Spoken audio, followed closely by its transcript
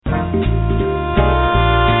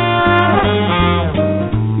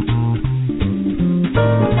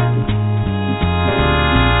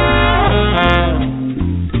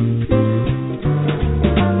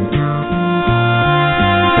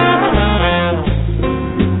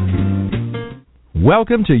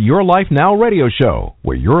Welcome to Your Life Now radio show,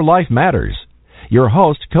 where your life matters. Your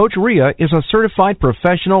host, Coach Rhea, is a certified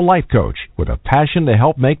professional life coach with a passion to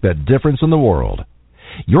help make the difference in the world.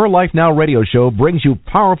 Your Life Now radio show brings you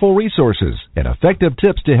powerful resources and effective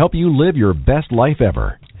tips to help you live your best life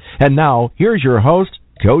ever. And now, here's your host,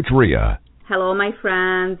 Coach Rhea. Hello, my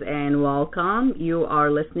friends, and welcome. You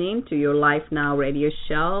are listening to Your Life Now radio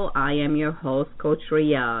show. I am your host, Coach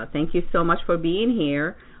Rhea. Thank you so much for being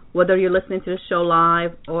here. Whether you're listening to the show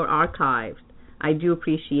live or archived, I do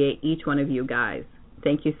appreciate each one of you guys.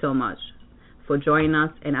 Thank you so much for joining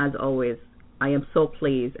us. And as always, I am so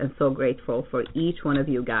pleased and so grateful for each one of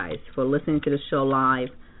you guys for listening to the show live,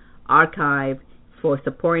 archived, for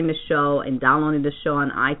supporting the show and downloading the show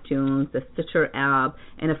on iTunes, the Stitcher app,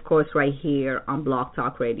 and of course right here on Blog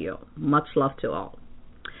Talk Radio. Much love to all.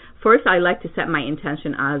 First, I'd like to set my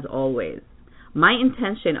intention as always. My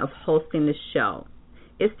intention of hosting this show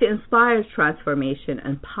is to inspire transformation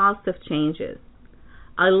and positive changes.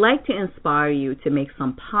 I like to inspire you to make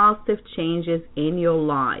some positive changes in your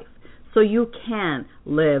life so you can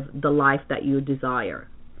live the life that you desire.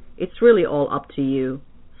 It's really all up to you.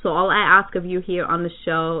 So all I ask of you here on the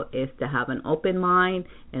show is to have an open mind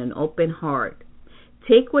and an open heart.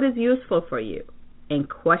 Take what is useful for you and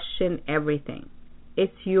question everything.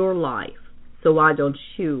 It's your life, so why don't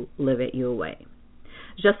you live it your way?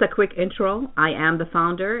 Just a quick intro. I am the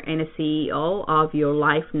founder and a CEO of Your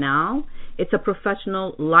Life Now. It's a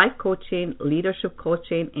professional life coaching, leadership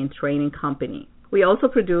coaching, and training company. We also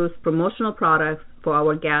produce promotional products for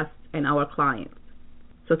our guests and our clients.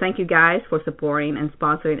 So thank you guys for supporting and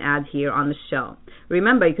sponsoring ads here on the show.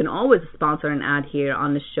 Remember, you can always sponsor an ad here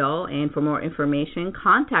on the show, and for more information,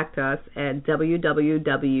 contact us at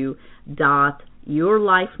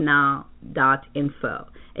www.yourlifenow.info.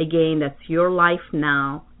 Again, that's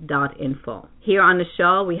yourlifenow.info. Here on the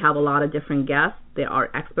show, we have a lot of different guests. They are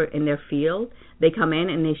experts in their field. They come in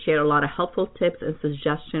and they share a lot of helpful tips and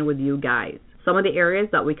suggestions with you guys. Some of the areas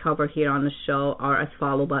that we cover here on the show are as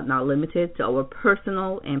follows, but not limited to our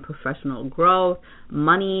personal and professional growth,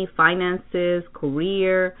 money, finances,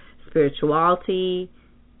 career, spirituality,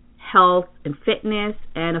 health and fitness,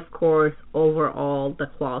 and of course, overall, the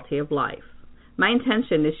quality of life. My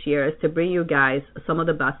intention this year is to bring you guys some of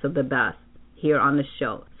the best here on the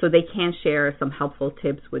show so they can share some helpful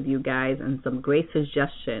tips with you guys and some great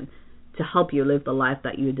suggestions to help you live the life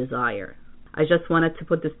that you desire. I just wanted to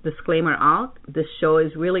put this disclaimer out. This show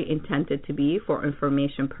is really intended to be for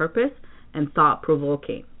information purpose and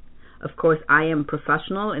thought-provoking. Of course, I am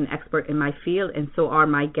professional and expert in my field, and so are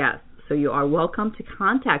my guests. So you are welcome to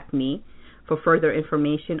contact me for further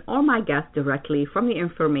information or my guests directly from the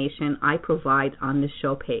information I provide on the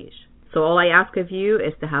show page. So all I ask of you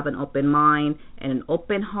is to have an open mind and an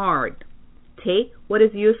open heart. Take what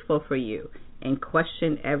is useful for you and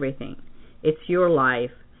question everything. It's your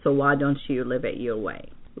life, so why don't you live it your way?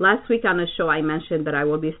 Last week on the show, I mentioned that I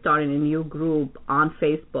will be starting a new group on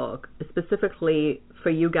Facebook, specifically for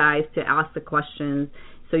you guys to ask the questions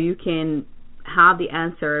so you can have the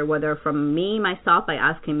answer, whether from me, myself, by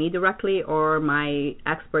asking me directly, or my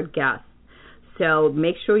expert guest. So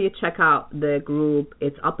make sure you check out the group.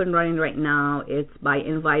 It's up and running right now. It's by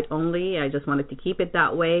invite only. I just wanted to keep it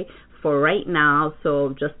that way for right now.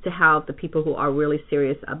 So just to have the people who are really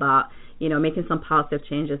serious about, making some positive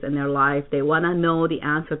changes in their life. They want to know the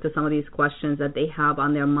answer to some of these questions that they have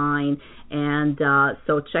on their mind. And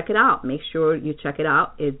so check it out. Make sure you check it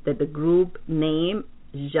out. It's the group name,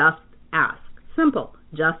 Just Ask. Simple.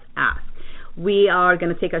 Just ask. We are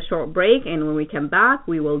going to take a short break, and when we come back,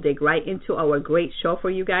 we will dig right into our great show for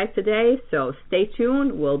you guys today. So stay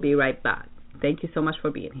tuned. We'll be right back. Thank you so much for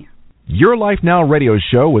being here. Your Life Now radio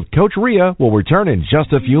show with Coach Rhea will return in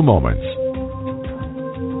just a few moments.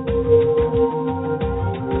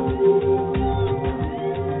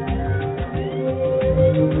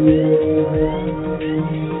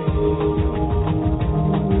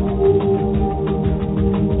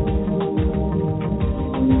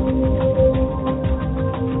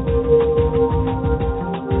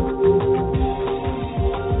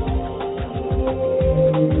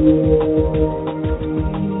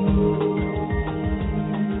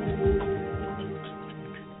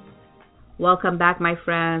 Welcome back, my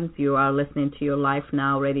friends. You are listening to Your Life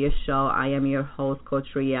Now radio show. I am your host, Coach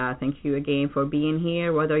Rhea. Thank you again for being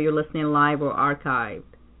here, whether you're listening live or archived.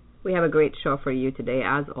 We have a great show for you today,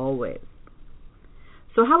 as always.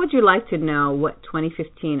 So how would you like to know what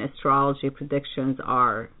 2015 astrology predictions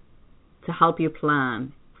are to help you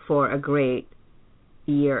plan for a great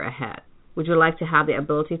year ahead? Would you like to have the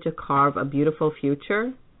ability to carve a beautiful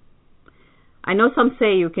future? I know some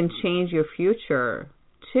say you can change your future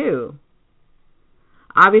too.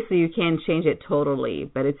 Obviously, you can't change it totally,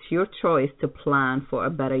 but it's your choice to plan for a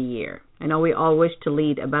better year. I know we all wish to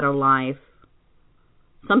lead a better life.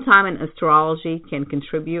 Sometime in astrology can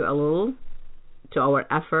contribute a little to our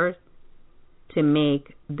effort to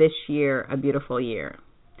make this year a beautiful year.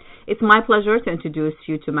 It's my pleasure to introduce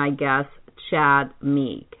you to my guest, Chad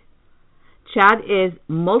Meek. Chad is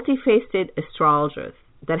a multifaceted astrologist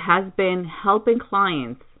that has been helping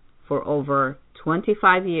clients for over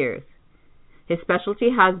 25 years. His specialty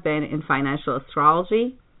has been in financial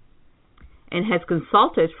astrology and has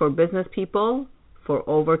consulted for business people for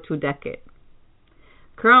over 2 decades.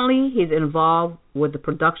 Currently, he's involved with the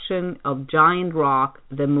production of Giant Rock,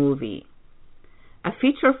 the movie, a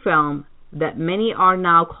feature film that many are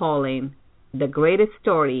now calling the greatest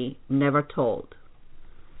story never told.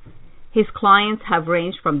 His clients have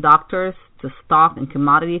ranged from doctors to stock and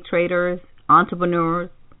commodity traders, entrepreneurs.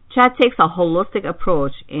 Chad takes a holistic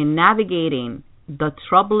approach in navigating the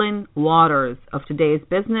troubling waters of today's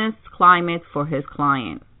business climate for his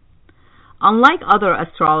clients. Unlike other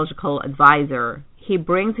astrological advisors, he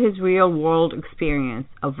brings his real-world experience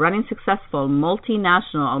of running successful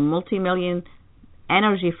multinational or multi-million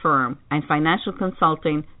energy firm and financial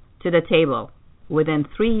consulting to the table. Within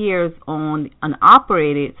 3 years, owned and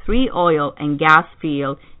operated 3 oil and gas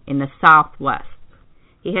fields in the Southwest.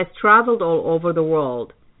 He has traveled all over the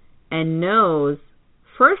world and knows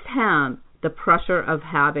firsthand the pressure of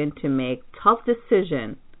having to make tough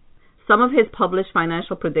decisions. Some of his published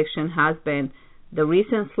financial prediction has been the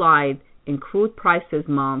recent slide in crude prices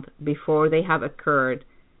month before they have occurred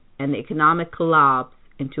and the economic collapse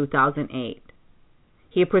in 2008.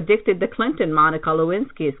 He predicted the Clinton-Monica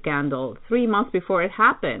Lewinsky scandal 3 months before it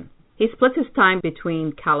happened. He splits his time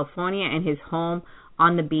between California and his home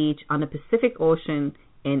on the beach on the Pacific Ocean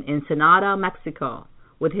in Ensenada, Mexico,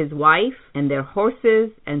 with his wife and their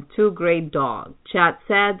horses and 2 great dogs. Chad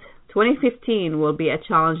said, 2015 will be a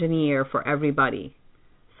challenging year for everybody.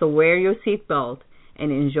 So wear your seatbelt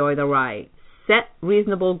and enjoy the ride. Set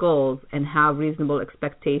reasonable goals and have reasonable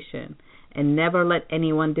expectations, and never let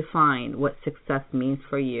anyone define what success means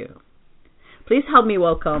for you. Please help me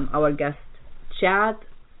welcome our guest, Chad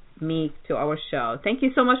Meek, to our show. Thank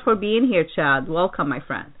you so much for being here, Chad. Welcome, my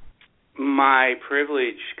friend. My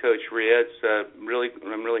privilege, Coach Rhea. I'm really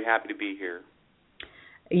happy to be here.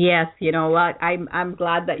 Yes, you know what? I'm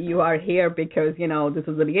glad that you are here because, you know, this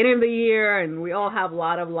is the beginning of the year and we all have a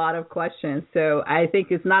lot of questions. So I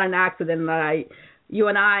think it's not an accident that you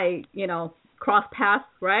and I, you know, cross paths,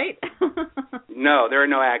 right? No, there are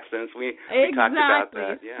no accidents. We talked about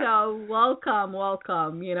that. Yeah. So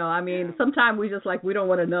welcome. You know, I mean, sometimes we just we don't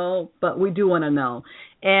want to know, but we do want to know.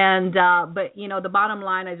 And but you know, the bottom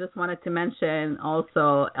line, I just wanted to mention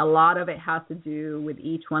also, a lot of it has to do with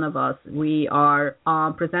each one of us. We are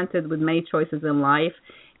presented with many choices in life,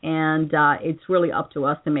 and it's really up to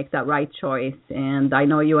us to make that right choice. And I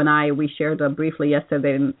know you and we shared briefly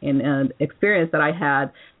yesterday in an experience that I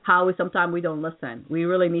had, how sometimes we don't listen. We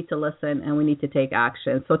really need to listen, and we need to take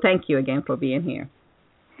action. So thank you again for being here.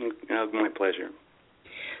 My pleasure.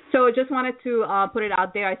 So I just wanted to put it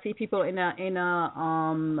out there. I see people in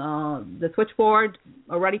the switchboard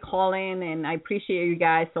already calling, and I appreciate you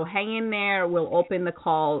guys. So hang in there. We'll open the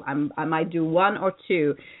call. I might do 1 or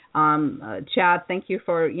 2. Chad, thank you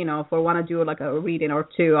for want to do a reading or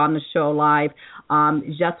 2 on the show live.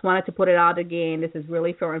 Just wanted to put it out again. This is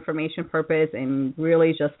really for information purpose and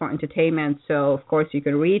really just for entertainment. So of course you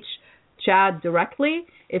can reach Chad directly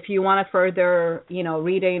if you want a further,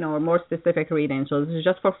 reading or more specific reading. So this is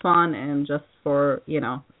just for fun and just for,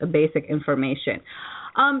 a basic information.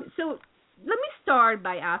 So let me start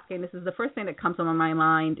by asking, this is the first thing that comes on my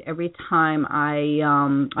mind every time I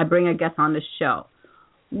bring a guest on the show.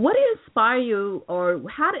 What inspired you, or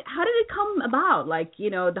how did it come about?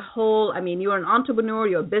 The whole, you're an entrepreneur,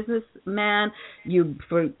 you're a businessman,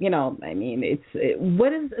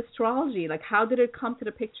 what is astrology? How did it come to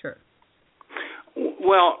the picture?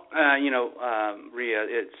 Well, Rhea,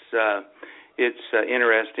 it's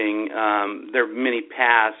interesting. There are many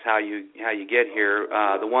paths how you get here.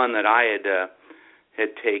 The one that I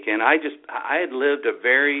had taken, I had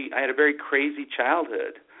a very crazy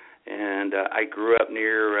childhood, and I grew up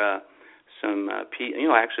near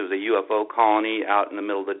actually it was a UFO colony out in the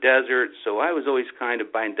middle of the desert. So I was always kind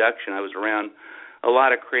of by induction. I was around a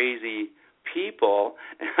lot of crazy people,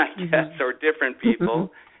 I guess, or different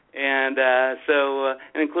people. And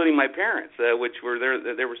and including my parents, which were there,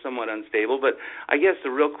 they were somewhat unstable. But I guess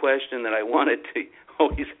the real question that I wanted to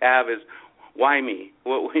always have is, why me?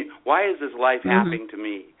 Why is this life happening to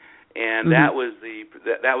me? And that was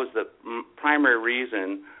the primary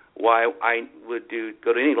reason why I would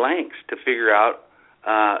go to any lengths to figure out,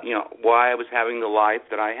 why I was having the life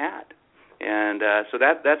that I had. And so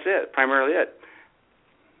that's it, primarily it.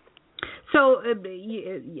 So,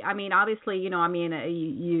 obviously,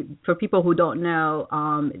 for people who don't know,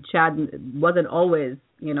 Chad wasn't always,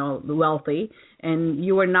 wealthy, and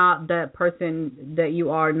you were not the person that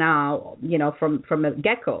you are now, from the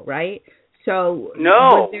get-go, right? So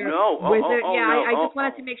no. I just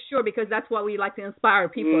wanted to make sure, because that's what we like to inspire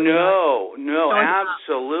people. No,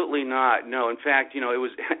 absolutely not. No, in fact, it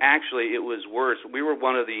was worse. We were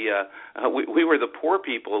one of the we were the poor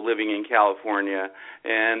people living in California,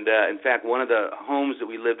 and in fact, one of the homes that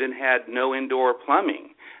we lived in had no indoor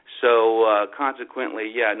plumbing. So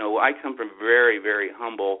consequently, I come from very, very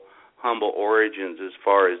humble origins as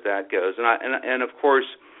far as that goes, and of course.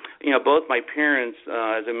 Both my parents,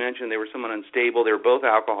 as I mentioned, they were somewhat unstable. They were both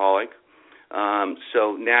alcoholic,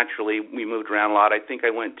 so naturally we moved around a lot. I think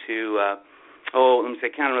I went to, I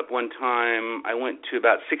counted up one time, I went to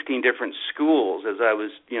about 16 different schools as I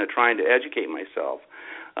was, trying to educate myself.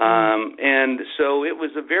 And so it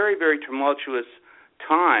was a very, very tumultuous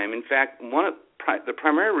time. In fact, the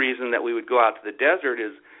primary reason that we would go out to the desert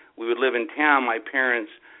is we would live in town. My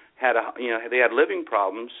parents had they had living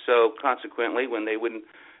problems, so consequently when they wouldn't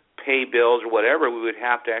pay bills or whatever, we would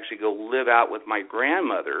have to actually go live out with my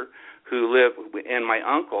grandmother, and my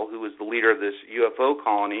uncle, who was the leader of this UFO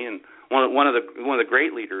colony and one of the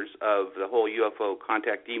great leaders of the whole UFO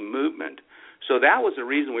contactee movement. So that was the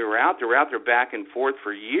reason we were out there. We were out there back and forth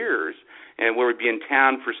for years, and we would be in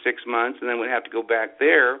town for 6 months, and then we'd have to go back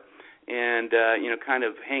there and kind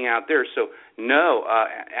of hang out there. So no,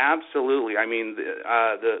 absolutely. I mean,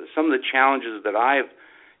 some of the challenges that I've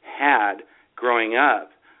had growing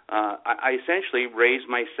up. I essentially raised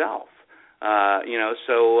myself, we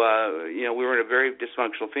were in a very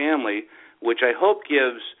dysfunctional family, which I hope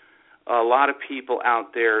gives a lot of people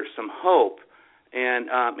out there some hope, and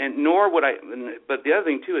nor would I, but the other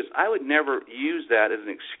thing too is I would never use that as an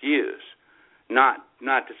excuse not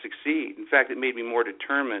to succeed. In fact, it made me more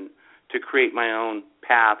determined to create my own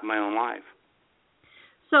path, my own life.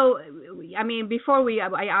 So, before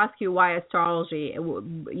I ask you why astrology,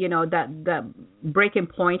 that breaking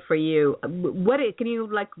point for you, can you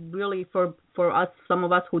really, for us, some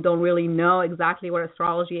of us who don't really know exactly what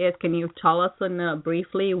astrology is, can you tell us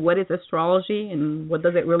briefly what is astrology and what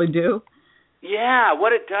does it really do? Yeah,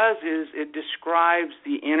 what it does is it describes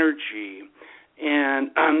the energy, and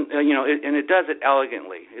and it does it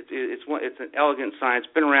elegantly. It's an elegant science.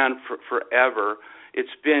 It's been around forever.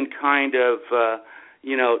 It's been kind of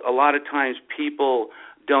a lot of times people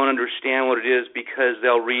don't understand what it is because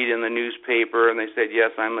they'll read in the newspaper and they say,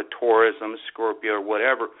 yes, I'm a Taurus, I'm a Scorpio, or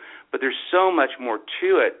whatever. But there's so much more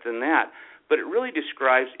to it than that. But it really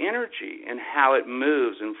describes energy and how it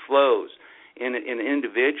moves and flows in an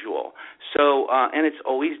individual. So, and it's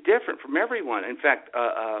always different from everyone. In fact,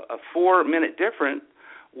 a 4-minute difference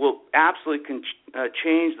will absolutely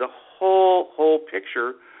change the whole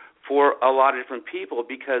picture for a lot of different people,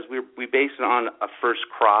 because we base it on a first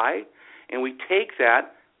cry, and we take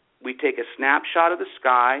a snapshot of the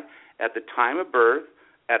sky at the time of birth,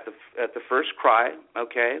 at the first cry,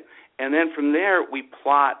 okay, and then from there we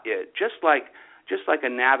plot it just like a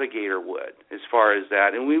navigator would, as far as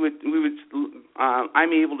that, and we would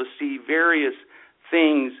I'm able to see various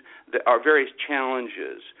things that are various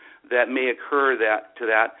challenges that may occur to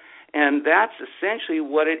that. And that's essentially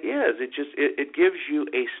what it is. It gives you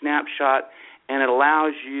a snapshot, and it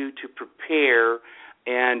allows you to prepare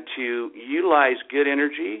and to utilize good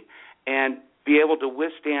energy and be able to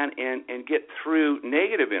withstand and get through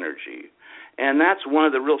negative energy. And that's one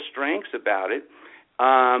of the real strengths about it.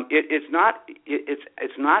 It's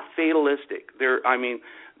not fatalistic. There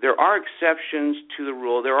are exceptions to the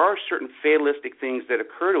rule. There are certain fatalistic things that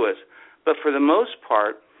occur to us, but for the most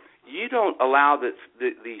part, you don't allow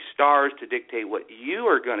the stars to dictate what you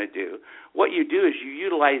are going to do. What you do is you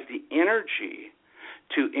utilize the energy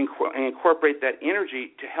to incorporate that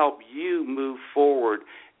energy to help you move forward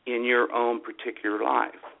in your own particular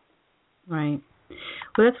life. Right.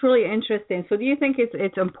 Well, that's really interesting. So do you think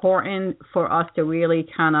it's important for us to really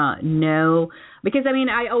kind of know? Because,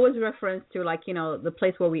 I always reference to, the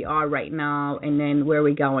place where we are right now and then where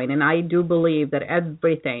we're going. And I do believe that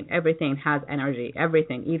everything has energy,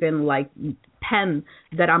 everything, even pen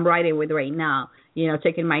that I'm writing with right now,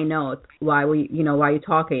 taking my notes while you're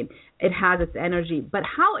talking. it has its energy. But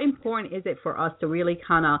how important is it for us to really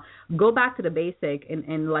kind of go back to the basic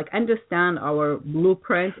and like understand our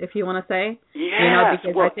blueprint, if you want to say? Yes.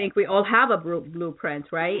 Because I think we all have a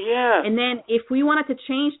blueprint, right? Yes. And then if we wanted to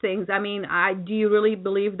change things, I mean, do you really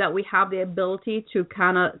believe that we have the ability to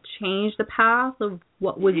kind of change the path of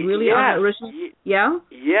what was really our original? Yeah?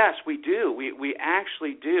 Yes, we do. We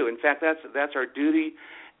actually do. In fact, that's our duty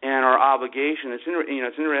and our obligation. It's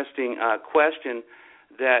it's an interesting question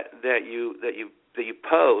that you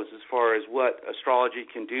pose as far as what astrology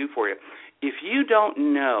can do for you. If you don't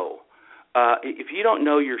know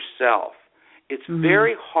yourself, it's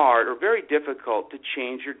very hard or very difficult to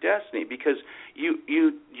change your destiny because you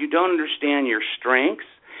don't understand your strengths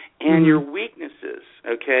and your weaknesses,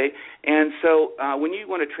 okay? And so when you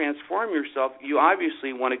want to transform yourself, you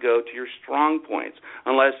obviously want to go to your strong points,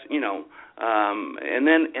 unless,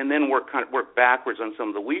 and then work backwards on some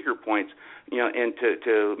of the weaker points, and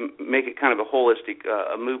to make it kind of a holistic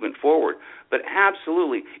movement forward. But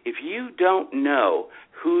absolutely, if you don't know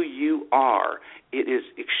who you are, it is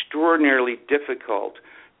extraordinarily difficult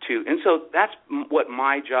to, and so that's what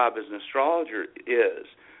my job as an astrologer is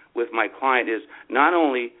with my client, is not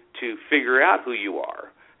only to figure out who you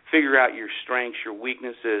are, figure out your strengths, your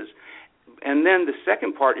weaknesses, and then the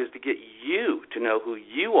second part is to get you to know who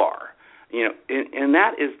you are, and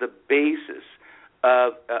that is the basis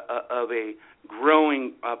of a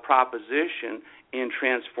growing proposition in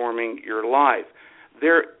transforming your life.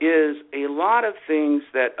 There is a lot of things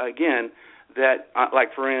that, again,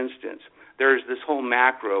 like for instance, there's this whole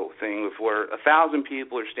macro thing where 1,000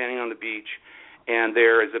 people are standing on the beach and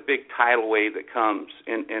there is a big tidal wave that comes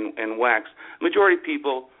and whacks. Majority of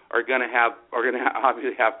people are going to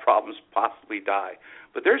obviously have problems, possibly die.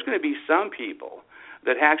 But there's going to be some people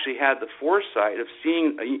that actually had the foresight of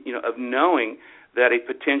seeing, of knowing that a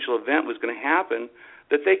potential event was going to happen,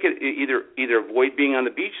 that they could either avoid being on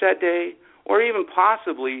the beach that day or even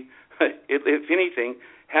possibly, if anything,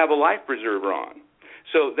 have a life preserver on.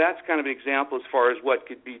 So that's kind of an example as far as what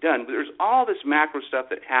could be done. But there's all this macro stuff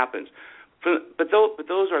that happens. But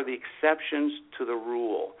those are the exceptions to the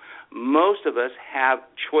rule. Most of us have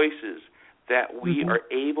choices that we are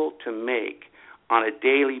able to make on a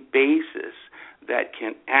daily basis that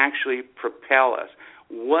can actually propel us.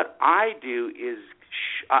 What I do is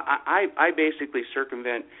I basically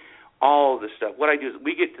circumvent all of the stuff. What I do is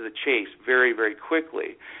we get to the chase very, very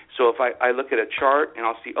quickly. So if I look at a chart and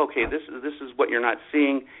I'll see, okay, this is what you're not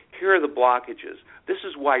seeing. Here are the blockages. This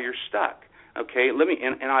is why you're stuck. Okay,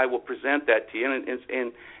 and I will present that to you,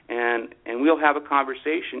 and we'll have a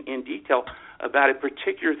conversation in detail about a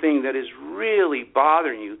particular thing that is really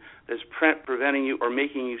bothering you, that's preventing you or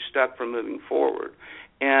making you stuck from moving forward.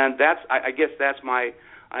 And I guess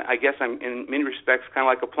I'm in many respects kind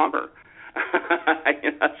of like a plumber.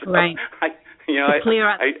 Right.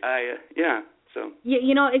 So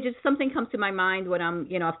it just something comes to my mind when I'm,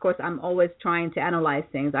 of course, I'm always trying to analyze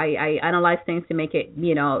things. I analyze things to make it,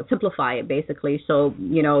 simplify it basically. So,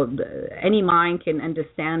 any mind can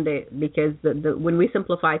understand it because when we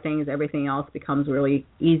simplify things, everything else becomes really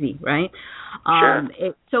easy, right? Sure.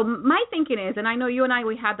 So my thinking is, and I know you and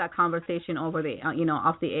we had that conversation over the,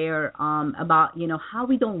 off the air, about, how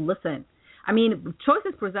we don't listen. I mean,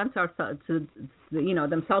 choices present ourselves to,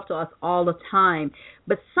 themselves to us all the time.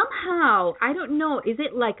 But somehow, I don't know, is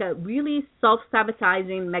it like a really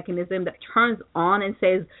self-sabotaging mechanism that turns on and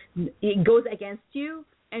says it goes against you?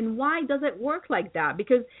 And why does it work like that?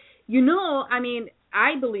 Because, I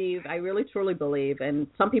really truly believe, and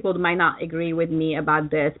some people might not agree with me about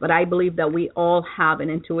this, but I believe that we all have an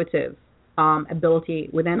intuitive ability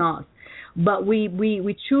within us. But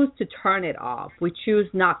we choose to turn it off. We choose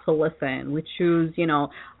not to listen. We choose,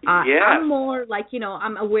 I'm more like,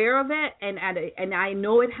 I'm aware of it, and I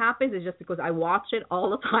know it happens. It's just because I watch it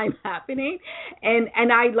all the time happening.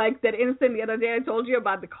 And I like that instant the other day I told you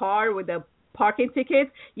about the car with the parking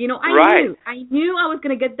tickets. I knew I was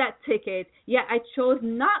going to get that ticket, yet I chose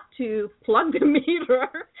not to plug the meter.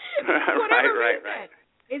 Right.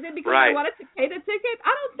 Is it because I wanted to pay the ticket?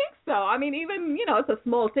 I don't think so. I mean, even, it's a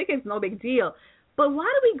small ticket, it's no big deal. But why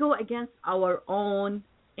do we go against our own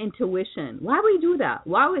intuition? Why do we do that?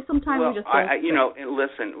 Why we sometimes we just don't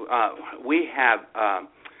listen, we have,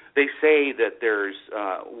 they say that there's,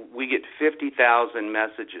 we get 50,000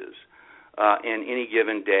 messages in any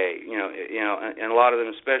given day, and a lot of them,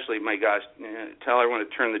 especially, my gosh, tell everyone to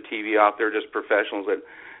turn the TV off. They're just professionals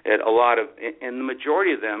at a lot of, and the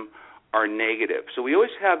majority of them are negative. So we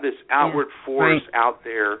always have this outward force out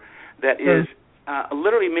there that is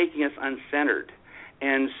literally making us uncentered.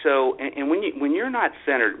 And so, and when you're not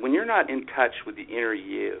centered, when you're not in touch with the inner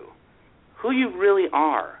you, who you really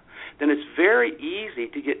are, then it's very easy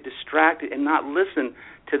to get distracted and not listen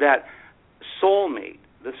to that soulmate.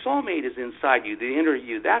 The soulmate is inside you, the inner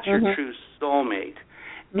you. That's your true soulmate.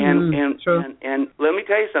 And let me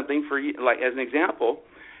tell you something. For you, like as an example,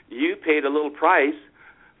 you paid a little price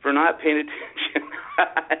for not paying attention,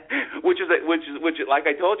 which like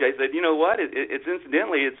I told you, I said, you know what? It's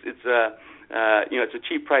incidentally, it's a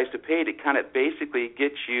cheap price to pay to kind of basically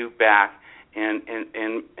get you back and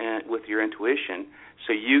with your intuition,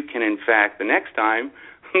 so you can, in fact, the next time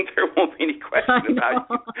there won't be any question about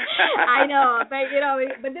you. I know,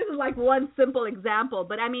 but this is like one simple example.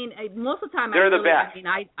 But I mean, most of the time, they're the best.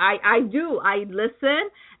 I mean, I listen,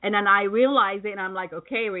 and then I realize it, and I'm like,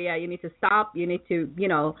 okay, Rhea, you need to stop. You need to,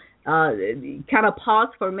 kind of pause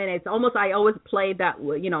for a minute. It's almost, I always play that,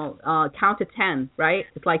 count to 10, right?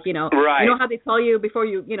 It's like, right. You know how they tell you before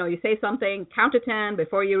you say something, count to 10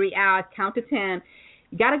 before you react, count to 10.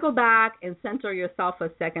 You got to go back and center yourself a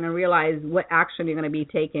second and realize what action you're going to be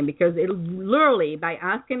taking, because it literally, by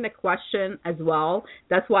asking the question as well,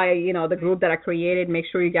 that's why, the group that I created, make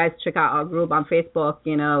sure you guys check out our group on Facebook,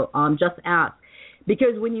 Just Ask.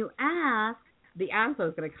 Because when you ask, the answer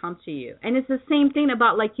is going to come to you. And it's the same thing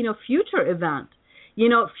about, future event.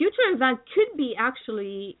 Future event could be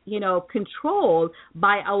actually, controlled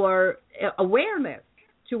by our awareness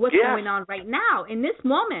to what's going on right now, in this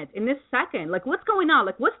moment, in this second. Like, what's going on?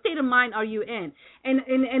 Like, what state of mind are you in?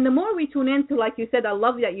 And the more we tune into, like you said, I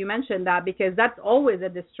love that you mentioned that, because that's always a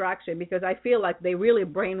distraction, because I feel like they really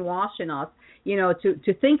brainwashing us,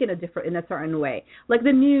 to think in a certain way. Like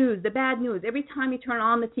the news, the bad news. Every time you turn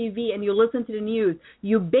on the TV and you listen to the news,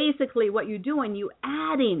 you basically, what you're doing, you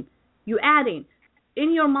adding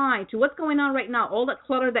in your mind to what's going on right now, all that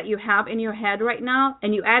clutter that you have in your head right now,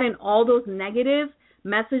 and you add in all those negative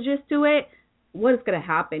messages to it, what is going to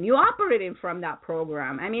happen? You operating from that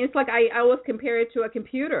program. I mean, it's like I always compare it to a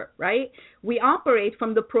computer, right? We operate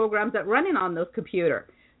from the programs that running on those computers.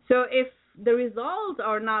 So if the results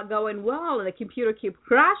are not going well and the computer keeps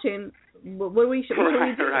crashing, what do we do?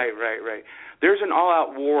 Right. There's an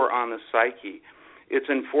all-out war on the psyche. It's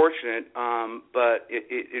unfortunate, but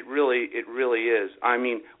it really is. I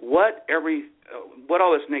mean, what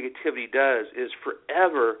all this negativity does is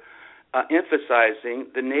forever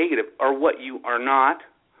emphasizing the negative, or what you are not,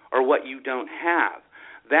 or what you don't have.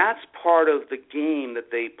 That's part of the game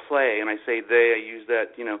that they play, and I say they, I use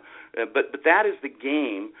that, but that is the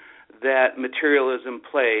game that materialism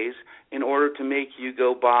plays in order to make you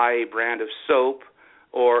go buy a brand of soap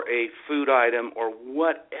or a food item or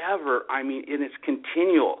whatever. I mean, and it's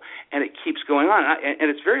continual, and it keeps going on, and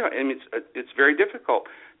it's very, it's very difficult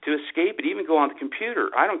to escape it, even go on the computer.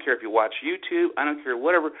 I don't care if you watch YouTube. I don't care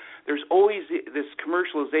whatever. There's always this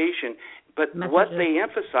commercialization, but what they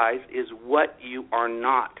emphasize is what you are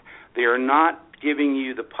not. They are not giving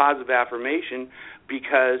you the positive affirmation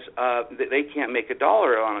because they can't make $1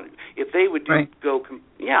 on it. If they would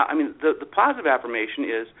the positive affirmation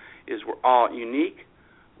is we're all unique,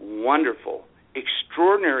 wonderful,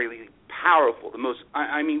 extraordinarily powerful. The most.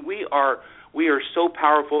 I mean, we are so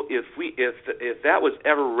powerful. If that was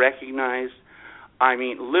ever recognized, I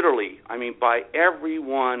mean, literally, by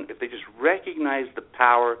everyone, if they just recognize the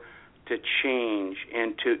power to change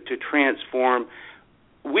and to transform,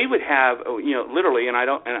 we would have, literally, and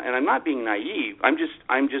I'm not being naive. I'm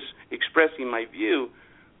just expressing my view.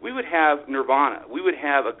 We would have nirvana. We would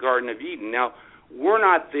have a Garden of Eden. Now, we're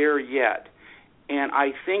not there yet, and I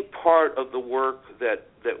think part of the work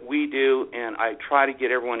that we do, and I try to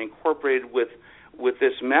get everyone incorporated with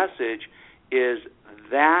this message, is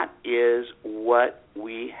that is what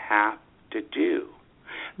we have to do.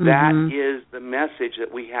 Mm-hmm. That is the message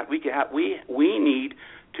that we have. We need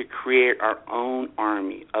to create our own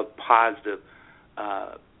army of positive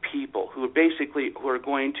people who are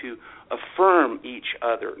going to affirm each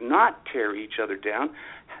other, not tear each other down.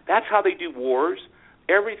 That's how they do wars.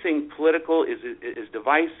 Everything political is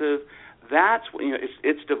divisive. That's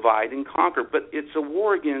it's divide and conquer, but it's a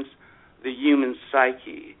war against the human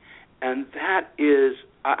psyche, and that is,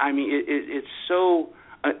 it's so.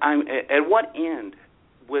 At what end?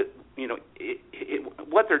 With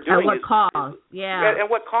what they're doing. At what cost? Yeah. At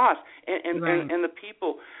what cost? And the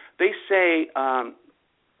people, they say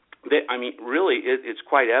really, it's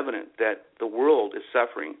quite evident that the world is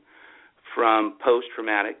suffering from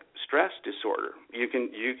post-traumatic stress disorder. You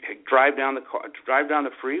drive down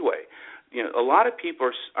the freeway. A lot of people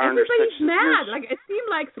are under such... Everybody's mad. Like, it seems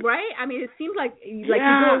like, right? I mean, it seems like you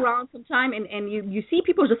go around sometime and you see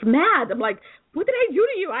people just mad. I'm like, what did I do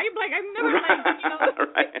to you? I'm like, I'm never like,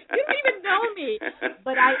 right. you don't even know me.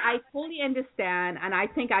 But I fully understand, and I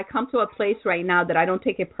think I come to a place right now that I don't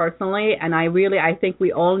take it personally, and I think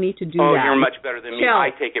we all need to do that. Oh, you're much better than me. I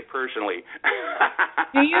take it personally.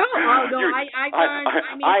 Do you? Oh,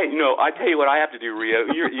 no, I tell you what I have to do, Rhea.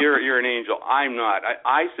 You're an angel. I'm not.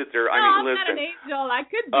 I sit there. No, I'm listen. not an angel. I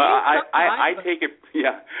could be. I take it.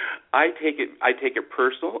 Yeah, I take it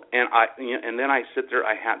personal, and then I sit there.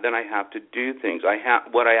 I have to do things.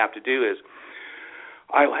 What I have to do is,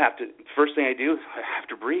 first thing I do is I have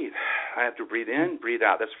to breathe. I have to breathe in, breathe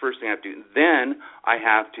out. That's the first thing I have to do. Then I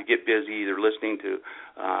have to get busy either listening to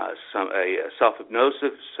a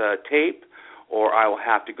self-hypnosis tape, or I will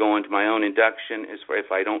have to go into my own induction.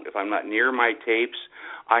 If I'm not near my tapes,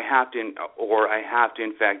 I have to in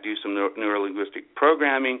fact do some neurolinguistic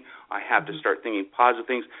programming. I have to start thinking positive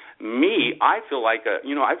things. I feel like a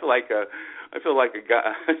guy. I feel like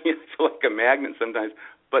a magnet sometimes.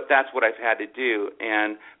 But that's what I've had to do,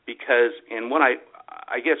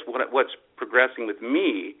 what's progressing with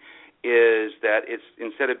me is that it's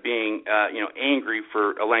instead of being angry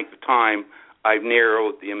for a length of time, I've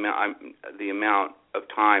narrowed the amount of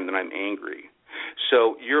time that I'm angry.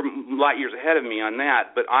 So you're light years ahead of me on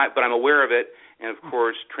that, but I'm aware of it. And, of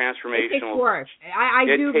course, transformational. It takes work. I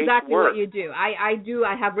do exactly what you do. I do.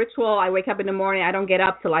 I have ritual. I wake up in the morning. I don't get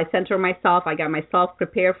up till I center myself. I got myself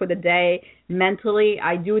prepared for the day mentally.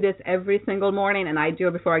 I do this every single morning, and I do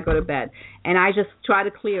it before I go to bed. And I just try to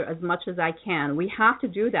clear as much as I can. We have to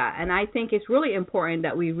do that. And I think it's really important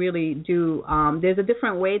that we really do. There's a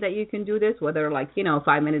different way that you can do this, whether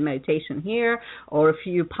 5-minute meditation here or a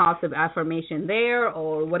few positive affirmation there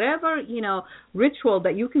or whatever, ritual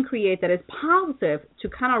that you can create that is positive to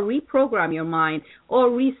kind of reprogram your mind or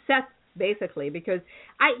reset, basically, because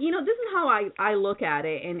this is how I look at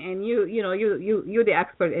it, and you're the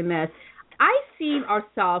expert in this. I see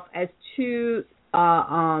ourselves as two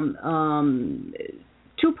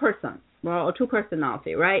persons, or two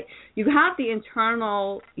personality, right? You have the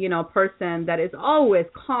internal, person that is always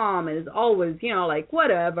calm and is always,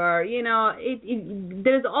 whatever,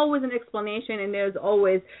 there's always an explanation, and there's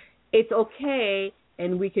always, it's okay,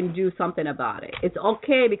 and we can do something about it. It's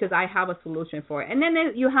okay because I have a solution for it. And then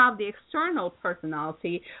you have the external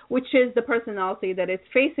personality, which is the personality that is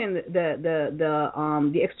facing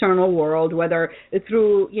the external world, whether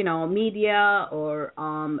through media or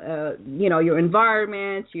your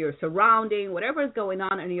environment, your surrounding, whatever is going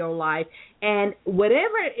on in your life, and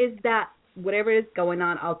whatever is going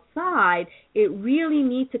on outside, it really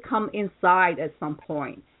needs to come inside at some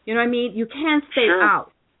point. You know what I mean? You can't stay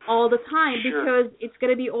out all the time because it's going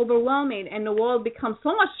to be overwhelming, and the world becomes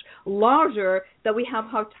so much larger that we have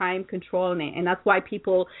hard time controlling it. And that's why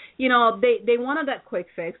people, they wanted that quick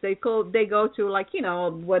fix. They go to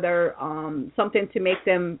whether something to make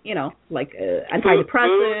them, antidepressant,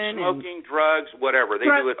 food, smoking, drugs, whatever. They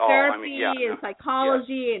do it all. Therapy and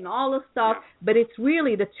psychology and all the stuff. Yeah. But it's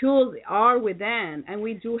really the tools are within, and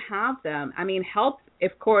we do have them. Help.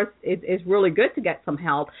 Of course, it's really good to get some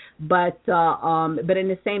help, but in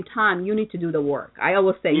the same time, you need to do the work. I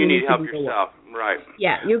always say you need to help do yourself, the work. right?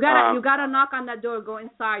 Yeah, you gotta knock on that door, go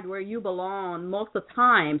inside where you belong most of the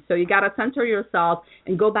time. So you gotta center yourself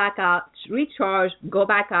and go back out, recharge, go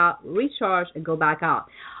back out, recharge, and go back out.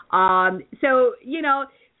 So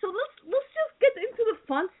let's just get into the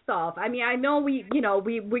fun stuff. I know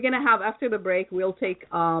we're gonna have after the break. We'll take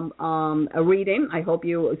a reading. I hope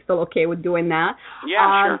you're still okay with doing that.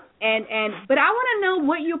 Yeah, sure. But I want to know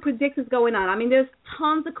what you predict is going on. There's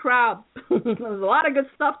tons of crap. There's a lot of good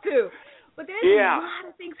stuff too. But there's a lot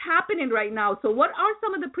of things happening right now. So what are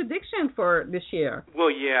some of the predictions for this year? Well,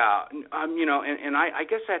 and I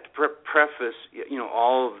guess I have to preface,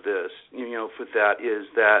 all of this, with that is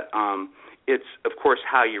that it's, of course,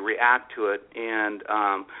 how you react to it, and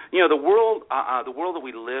the world that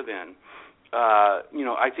we live in,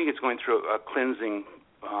 I think it's going through a cleansing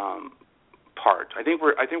part. I think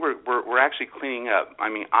we're actually cleaning up.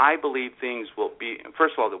 I believe things will be.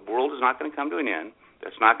 First of all, the world is not going to come to an end.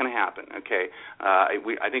 That's not going to happen. Okay,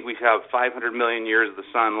 I think we have 500 million years of the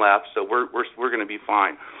sun left, so we're going to be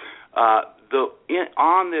fine.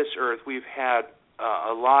 On this earth, we've had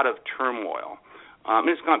a lot of turmoil.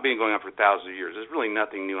 It's been going on for thousands of years. There's really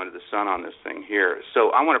nothing new under the sun on this thing here. So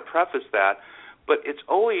I want to preface that, but it's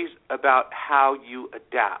always about how you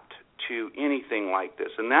adapt to anything like this,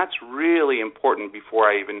 and that's really important before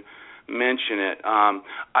I even mention it.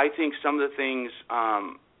 I think some of the things,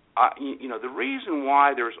 the reason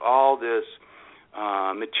why there's all this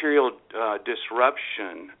material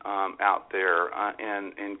disruption out there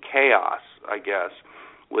and chaos, I guess,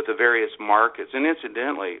 with the various markets, and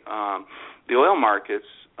incidentally, the oil markets,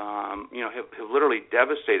 have literally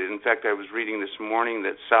devastated. In fact, I was reading this morning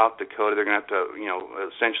that South Dakota, they're going to have to,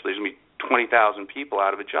 essentially there's going to be 20,000 people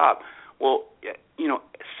out of a job. Well,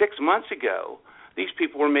 6 months ago, these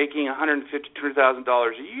people were making $150,000 to $200,000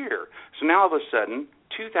 a year. So now all of a sudden,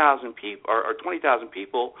 2,000 people or 20,000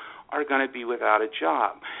 people are going to be without a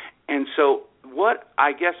job. And so what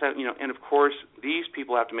I guess, and of course, these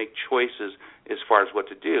people have to make choices as far as what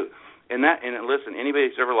to do. And listen, anybody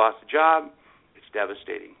who's ever lost a job, it's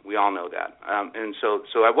devastating. We all know that. And so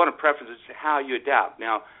I want to preface this to how you adapt.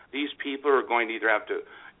 Now, these people are going to either have to,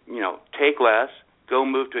 take less, go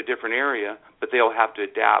move to a different area, but they'll have to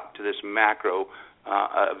adapt to this macro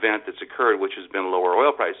event that's occurred, which has been lower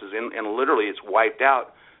oil prices. And literally it's wiped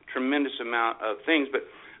out tremendous amount of things. But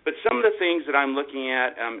some of the things that I'm looking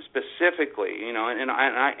at specifically, and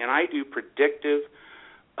I do predictive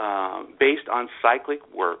based on cyclic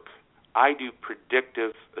work. I do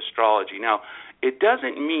predictive astrology. Now, it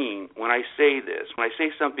doesn't mean when I say this, when I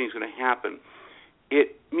say something's going to happen,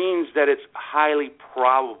 it means that it's highly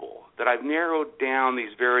probable, that I've narrowed down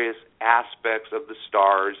these various aspects of the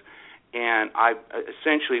stars, and I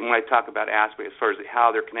essentially, when I talk about aspects, as far as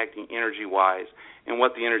how they're connecting energy-wise and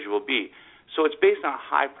what the energy will be. So it's based on a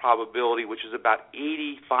high probability, which is about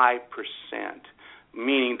 85%,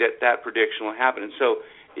 meaning that prediction will happen. And so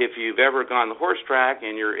if you've ever gone the horse track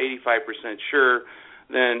and you're 85% sure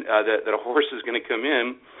then that a horse is going to come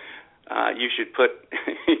in, you should put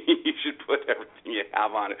everything you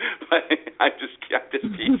have on it. But I'm just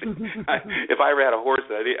teasing. If I ever had a horse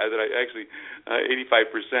that I actually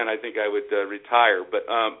 85%, I think I would retire. But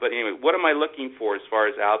anyway, what am I looking for as far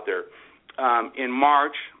as out there? In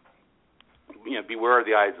March, beware of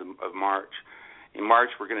the eyes of March. In March,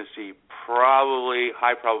 we're going to see probably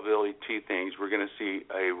high probability two things. We're going to see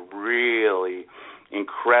a really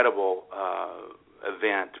incredible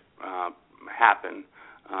event happen.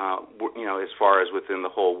 As far as within the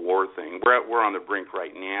whole war thing, we're on the brink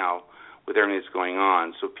right now with everything that's going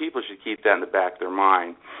on. So people should keep that in the back of their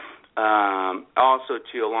mind. Also,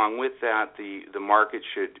 too, along with that, the market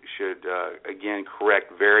should again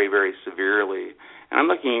correct very, very severely. And I'm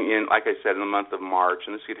looking in, like I said, in the month of March,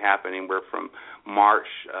 and this could happen anywhere from March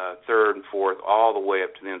 3rd and 4th all the way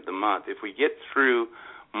up to the end of the month. If we get through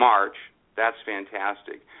March, that's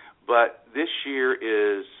fantastic. But this year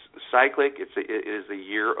is cyclic. It is a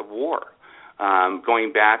year of war.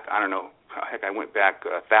 Going back, I don't know, heck, I went back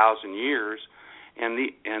 1,000 years, and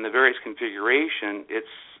the various configuration, it's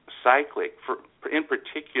cyclic. In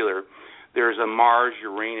particular, there's a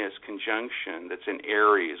Mars-Uranus conjunction that's in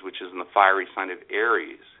Aries, which is in the fiery sign of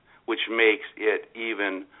Aries, which makes it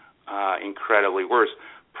even incredibly worse.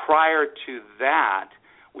 Prior to that,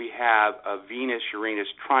 we have a Venus-Uranus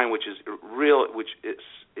trine, which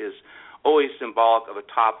is always symbolic of a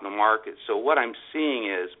top in the market. So what I'm seeing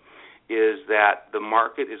is that the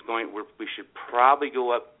market is we should probably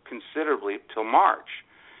go up considerably till March.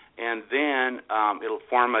 And then it'll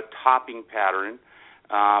form a topping pattern,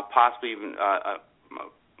 possibly even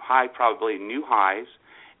high probability new highs.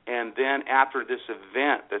 And then after this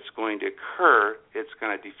event that's going to occur, it's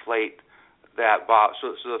going to deflate that bob.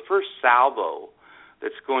 So the first salvo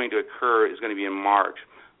that's going to occur is going to be in March,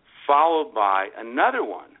 followed by another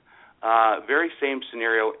one. Very same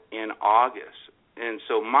scenario in August. And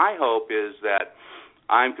so my hope is that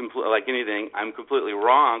I'm like anything, I'm completely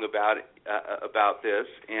wrong about this,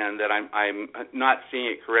 and that I'm not seeing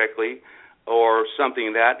it correctly, or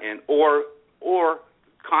something or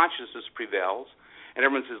consciousness prevails, and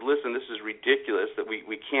everyone says, "Listen, this is ridiculous. That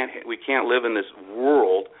we can't live in this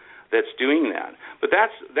world that's doing that." But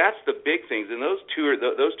that's the big things, and those two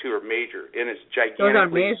are major, and it's gigantic. Those are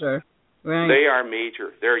major. Right. They are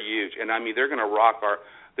major. They're huge, and I mean they're going to rock our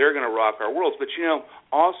worlds. But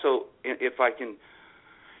also if I can,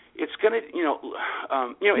 it's going to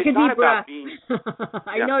it's not about being.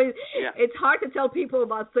 I know it's hard to tell people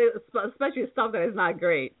about, especially stuff that is not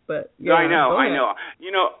great. But I know.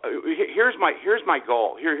 Here's my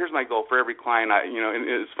goal. Here's my goal for every client. And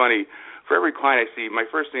it's funny, for every client I see, my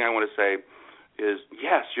first thing I want to say is,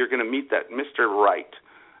 yes, you're going to meet that Mr. Right.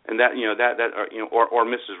 And that or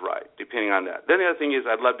Mrs. Right, depending on that. Then the other thing is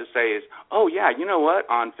I'd love to say is, oh yeah, you know what?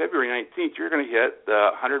 On February 19th, you're going to hit the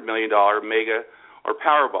 $100 million mega or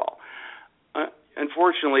Powerball.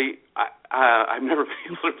 Unfortunately, I've never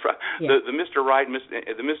been able to. The Mr. Right,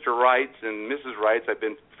 the Mr. Rights and Mrs. Rights, I've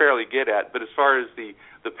been fairly good at. But as far as the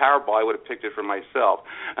Powerball, I would have picked it for myself.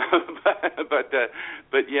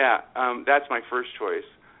 but yeah, that's my first choice.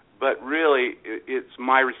 But really, it's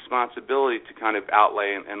my responsibility to kind of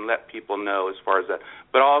outlay and let people know as far as that.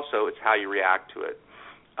 But also, it's how you react to it.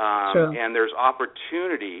 True. And there's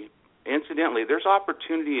opportunity. incidentally, there's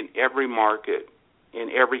opportunity in every market, in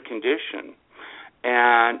every condition.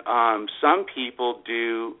 And some people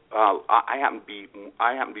do. I happen to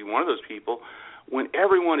be one of those people. When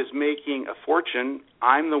everyone is making a fortune,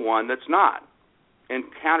 I'm the one that's not. And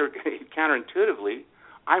counterintuitively,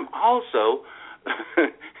 I'm also.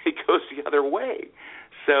 It goes the other way.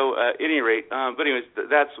 So, at any rate, but anyways,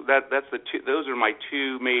 that's the two. Those are my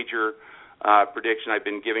two major predictions I've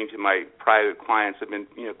been giving to my private clients. I've been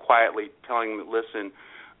quietly telling them, listen,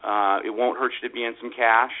 it won't hurt you to be in some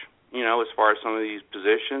cash. As far as some of these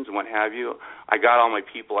positions and what have you. I got all my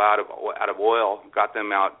people out of oil, got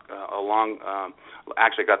them out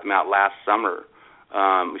actually got them out last summer.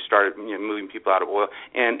 We started moving people out of oil.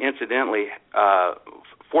 And incidentally,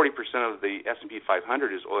 40% of the S&P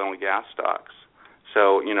 500 is oil and gas stocks.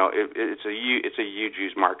 So, it's a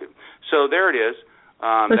huge market. So there it is.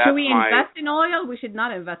 So should we invest in oil? We should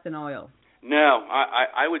not invest in oil. No,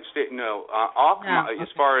 I would say no. As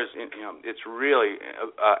far as it's really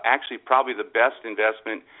actually probably the best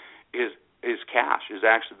investment is cash. Is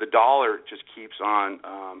actually the dollar just keeps going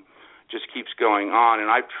on, and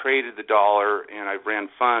I've traded the dollar and I've ran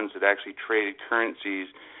funds that actually traded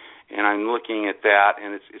currencies, and I'm looking at that,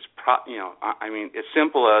 and it's as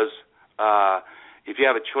simple as if you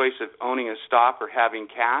have a choice of owning a stock or having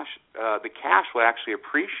cash, the cash will actually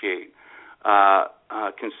appreciate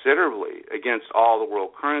considerably against all the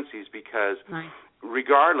world currencies because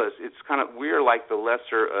regardless, it's we're like the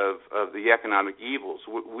lesser of the economic evils.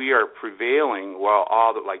 We are prevailing while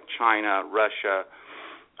all the like China, Russia,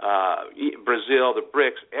 Brazil, the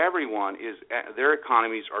BRICS, everyone their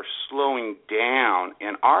economies are slowing down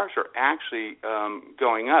and ours are actually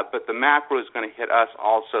going up. But the macro is going to hit us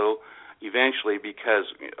also eventually because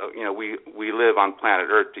we live on planet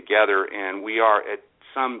Earth together and we are at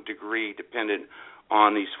some degree dependent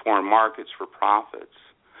on these foreign markets for profits.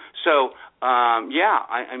 So, I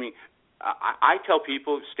tell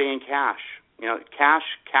people stay in cash.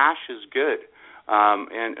 Cash is good.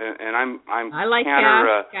 And I like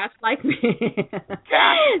cash. Cash like me.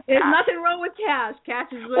 Cash. There's nothing wrong with cash.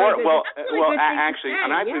 Cash is really good. Actually,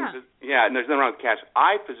 and and there's nothing wrong with cash.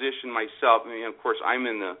 I position myself. Of course, I'm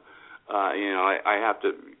in the. I have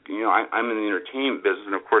to. I'm in the entertainment business,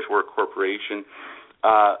 and of course, we're a corporation.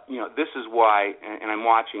 This is why, and I'm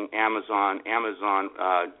watching Amazon.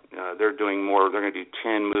 They're doing more. They're going to do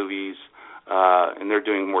 10 movies, and they're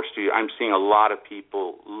doing more studio. I'm seeing a lot of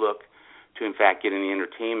people look to, in fact, get in the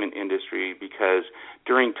entertainment industry because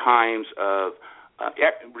during times of,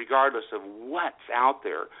 regardless of what's out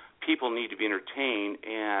there, people need to be entertained.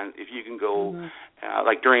 And if you can go,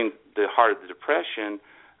 like during the heart of the Depression,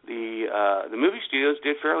 the movie studios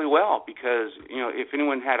did fairly well because, if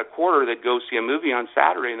anyone had a quarter, they'd go see a movie on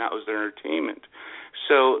Saturday, and that was their entertainment.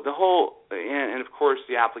 So the whole, and of course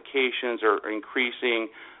the applications are increasing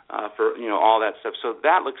for, all that stuff. So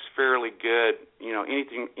that looks fairly good.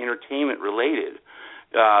 Anything entertainment related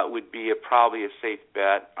would be probably a safe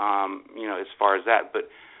bet, as far as that. But,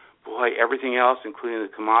 boy, everything else, including the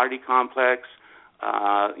commodity complex,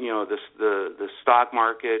 the stock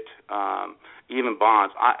market, even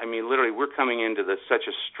bonds. Literally, we're coming into such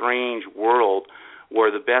a strange world where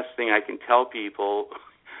the best thing I can tell people,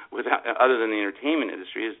 other than the entertainment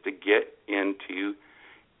industry, is to get into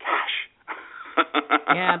cash.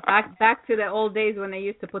 Yeah, back to the old days when they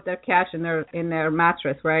used to put their cash in their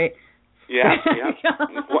mattress, right? Yeah.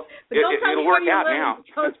 Well, it'll work out now.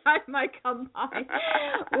 So time might come by.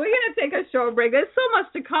 We're going to take a short break. There's so much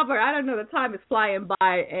to cover. I don't know. The time is flying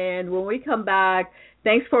by. And when we come back,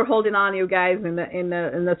 thanks for holding on, you guys, in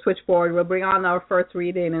the switchboard. We'll bring on our first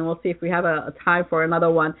reading, and we'll see if we have a time for another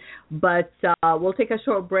one. But we'll take a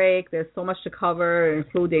short break. There's so much to cover,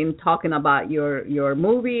 including talking about your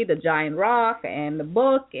movie, The Giant Rock, and the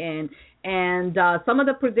book, and some of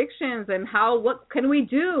the predictions and what can we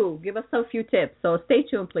do. Give us a few tips. So stay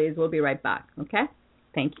tuned, please. We'll be right back. Okay?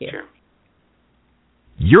 Thank you. Sure.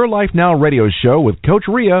 Your Life Now radio show with Coach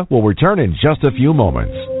Rhea will return in just a few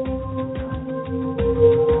moments.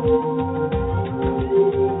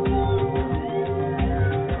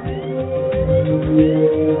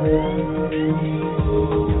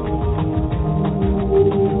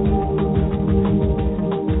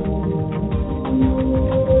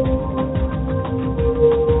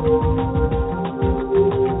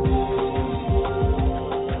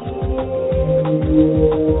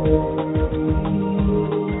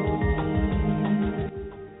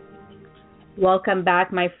 Welcome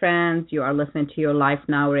back, my friends. You are listening to your Life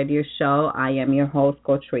Now radio show. I am your host,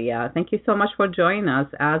 Coach Rhea. Thank you so much for joining us.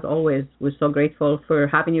 As always, we're so grateful for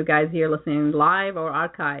having you guys here listening live or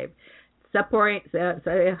archived.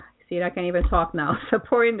 See, I can't even talk now.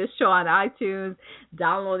 Supporting the show on iTunes,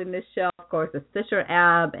 downloading the show, of course, the Stitcher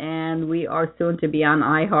app, and we are soon to be on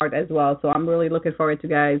iHeart as well. So I'm really looking forward to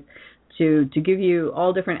guys to give you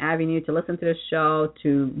all different avenues to listen to the show,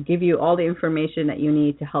 to give you all the information that you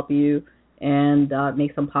need to help you and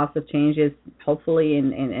make some positive changes, hopefully,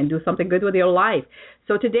 and do something good with your life.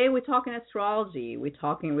 So today we're talking astrology. We're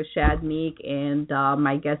talking with Chad Meek, and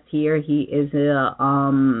my guest here, he is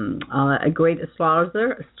a great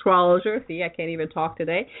astrologer. See, I can't even talk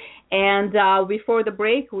today. And before the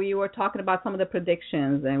break, we were talking about some of the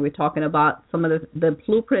predictions, and we're talking about some of the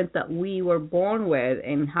blueprints that we were born with,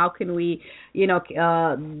 and how can we,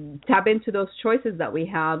 tap into those choices that we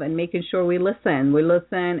have, and making sure we listen. We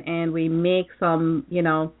listen, and we make some,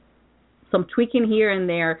 some tweaking here and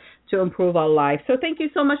there to improve our life. So thank you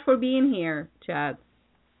so much for being here, Chad.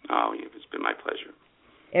 Oh, it's been my pleasure.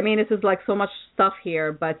 I mean, this is like so much stuff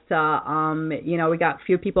here, but we got a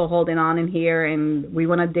few people holding on in here, and we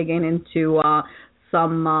want to dig into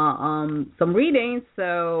some readings.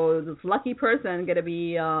 So this lucky person gonna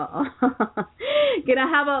be gonna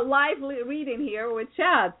have a live reading here with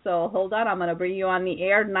Chad. So hold on, I'm gonna bring you on the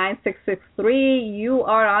air. 9663, you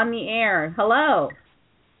are on the air. Hello.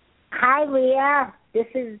 Hi, Leah. This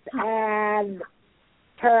is Pearl,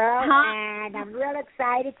 and I'm real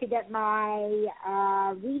excited to get my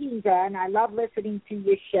reading done. I love listening to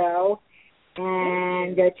your show,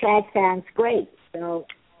 and Chad sounds great. So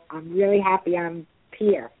I'm really happy I'm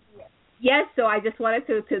here. Yes, so I just wanted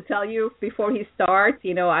to tell you before he starts,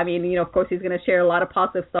 of course he's going to share a lot of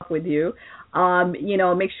positive stuff with you.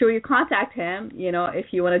 Make sure you contact him, if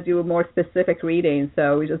you want to do a more specific reading.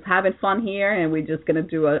 So we're just having fun here, and we're just going to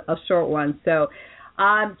do a short one. So,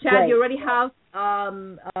 Chad, Great. You already have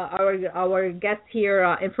our guest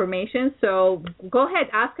here information. So go ahead,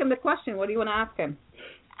 ask him the question. What do you want to ask him?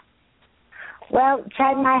 Well,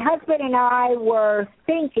 Chad, my husband and I were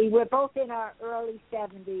thinking, we're both in our early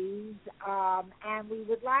 70s, and we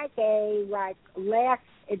would like a last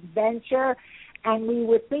adventure, and we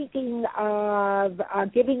were thinking of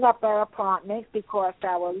giving up our apartment because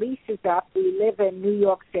our lease is up. We live in New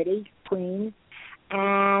York City, Queens,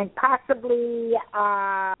 and possibly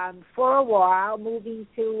for a while moving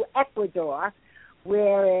to Ecuador,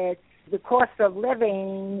 where the cost of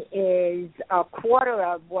living is a quarter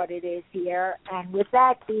of what it is here, and with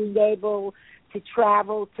that, being able to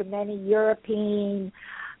travel to many European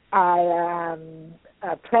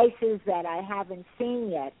places that I haven't seen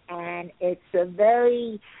yet, and it's a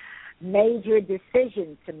very major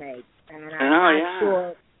decision to make, and I'm not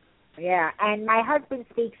sure. Yeah, and my husband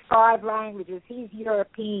speaks 5 languages. He's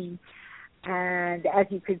European, and as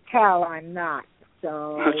you could tell, I'm not.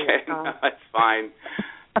 So okay, that's fine.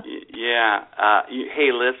 Yeah.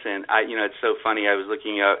 Hey, listen, it's so funny. I was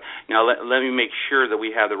looking up. Now, let me make sure that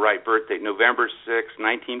we have the right birth date, November 6,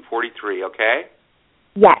 1943, okay?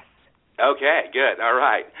 Yes. Okay, good. All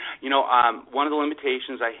right. One of the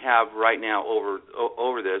limitations I have right now over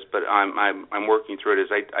this, but I'm working through it, is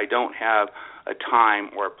I don't have a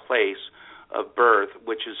time or a place of birth,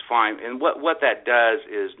 which is fine. And what that does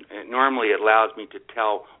is normally it allows me to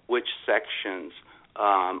tell which sections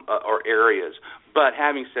or areas. But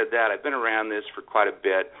having said that, I've been around this for quite a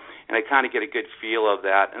bit, and I kind of get a good feel of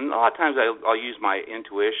that. And a lot of times I'll use my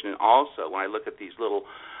intuition also when I look at these little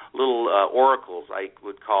oracles, I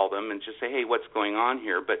would call them, and just say, hey, what's going on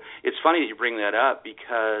here? But it's funny that you bring that up,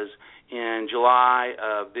 because in July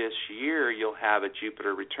of this year, you'll have a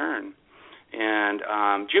Jupiter return. And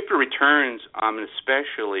Jupiter returns,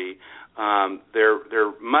 especially,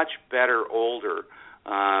 they're much better older.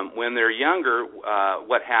 When they're younger,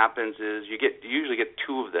 what happens is you usually get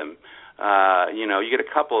 2 of them. You get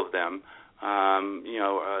a couple of them.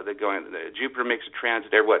 Jupiter makes a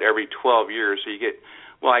transit every 12 years, so you get,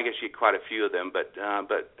 well, I guess you get quite a few of them. But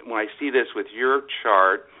when I see this with your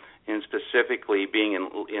chart, and specifically being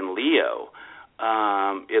in Leo,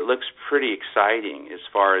 it looks pretty exciting as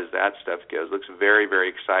far as that stuff goes. It looks very, very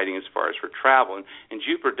exciting as far as for travel. And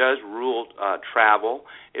Jupiter does rule travel.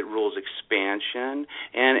 It rules expansion.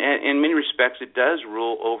 And in many respects, it does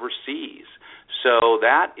rule overseas. So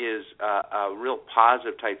that is a real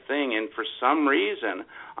positive type thing. And for some reason,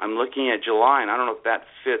 I'm looking at July, and I don't know if that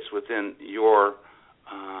fits within your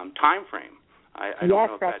time frame. I don't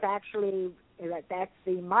know if that's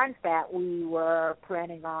the month that we were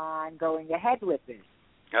planning on going ahead with this.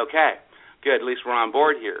 Okay, good. At least we're on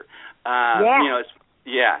board here. I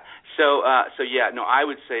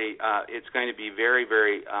would say it's going to be very,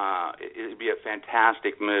 very. It'd be a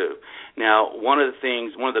fantastic move. Now, one of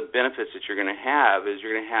the benefits that you're going to have is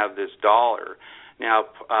you're going to have this dollar. Now,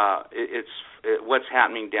 what's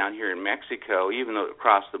happening down here in Mexico, even though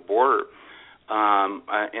across the border.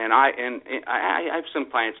 And I have some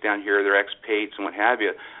clients down here. They're expats and what have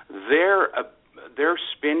you. Their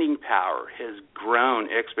spending power has grown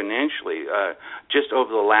exponentially just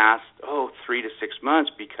over the last 3 to 6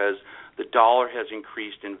 months because the dollar has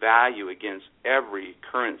increased in value against every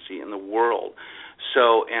currency in the world.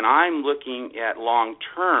 So, and I'm looking at long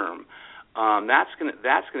term. That's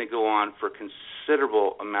going to go on for a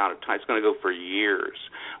considerable amount of time. It's going to go for years.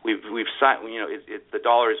 We've the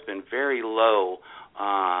dollar has been very low,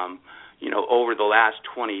 over the last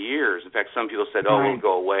 20 years. In fact, some people said, "Oh, it'll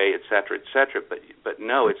go away," et cetera, et cetera. But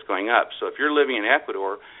no, it's going up. So if you're living in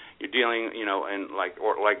Ecuador, you're dealing, in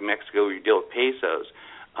like Mexico, you deal with pesos.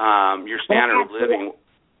 Your standard of living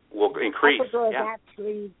will increase. Ecuador is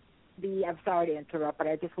actually I'm sorry to interrupt, but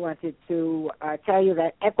I just wanted to tell you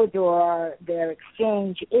that Ecuador, their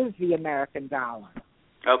exchange is the American dollar.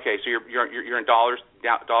 Okay, so you're in dollars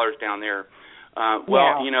down there.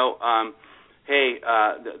 Hey,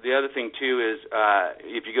 the other thing too is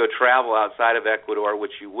if you go travel outside of Ecuador,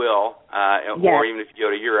 which you will, or even if you go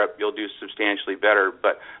to Europe, you'll do substantially better.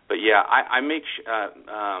 But yeah, I make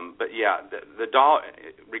the dollar,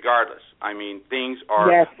 regardless. I mean, things are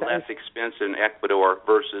less expensive in Ecuador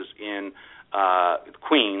versus in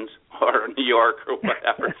Queens or New York or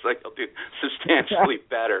whatever. So you'll do substantially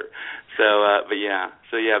better. So, but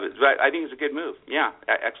I think it's a good move. Yeah,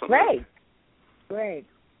 excellent. Great.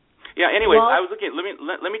 Yeah. Anyways, I was looking.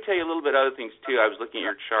 Let me tell you a little bit of other things too. I was looking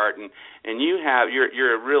at your chart, and you're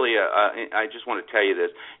really I just want to tell you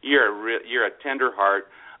this. You're a tender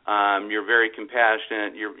heart. You're very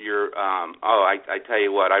compassionate. I tell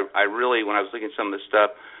you what. I really, when I was looking at some of the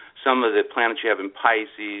stuff, some of the planets you have in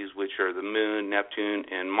Pisces, which are the Moon, Neptune,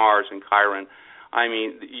 and Mars and Chiron. I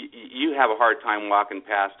mean, you have a hard time walking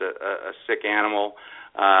past a sick animal.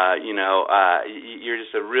 You're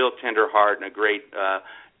just a real tender heart and a great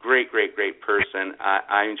person.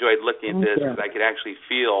 I enjoyed looking at this because I could actually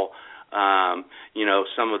feel,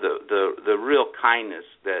 some of the real kindness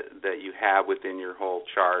that you have within your whole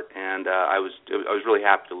chart, and I was really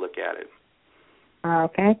happy to look at it. Oh,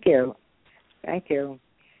 thank you.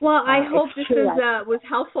 Well, I hope this was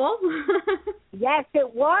helpful. Yes,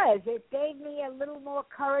 it was. It gave me a little more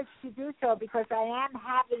courage to do so because I am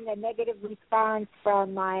having a negative response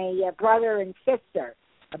from my brother and sister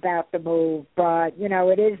about the move. But,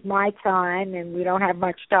 it is my time, and we don't have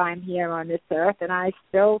much time here on this earth, and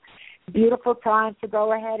beautiful time to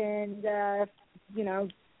go ahead and,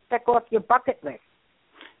 check off your bucket list.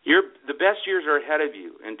 The best years are ahead of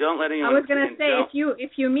you, and don't let anyone. I was going to say,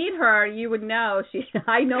 if you meet her, you would know.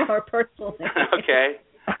 I know her personally. Okay.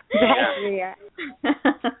 Yeah.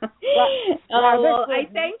 I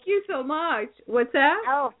thank you so much. What's that?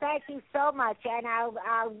 Oh, thank you so much, and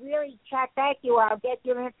I'll really, Chad, thank you. I'll get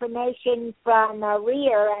your information from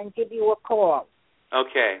Rhea and give you a call.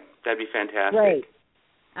 Okay, that'd be fantastic. Great.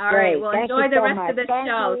 All right. Well, enjoy the rest of the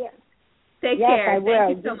show. You. Take care.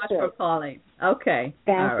 Thank you so much for calling. Okay.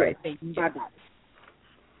 Thank you. All right. Thank you. Bye-bye.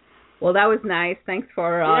 Well, that was nice. Thanks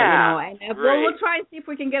for, we'll try and see if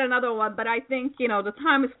we can get another one. But I think, the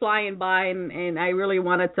time is flying by, and I really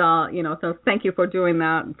wanted to, so thank you for doing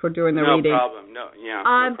that, for doing the reading. No problem. No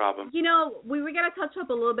problem. We got to touch up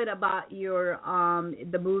a little bit about your,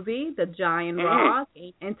 the movie, The Giant Rock,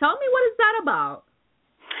 and tell me, what is that about?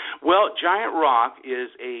 Well, Giant Rock is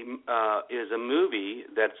a movie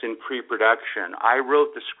that's in pre-production. I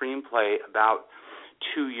wrote the screenplay about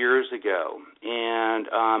 2 years ago, and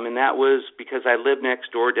that was because I lived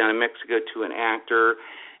next door down in Mexico to an actor,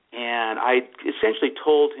 and I essentially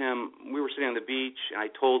told him, we were sitting on the beach, and I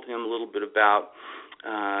told him a little bit about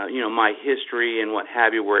my history and what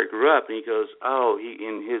have you, where I grew up, and he goes,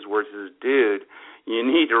 in his words, he says, "Dude, you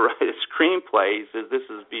need to write a screenplay." He says, "This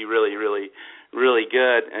would be really, really, really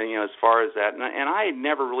good," and as far as that, and I had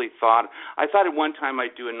never really thought. I thought at one time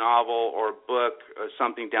I'd do a novel or a book or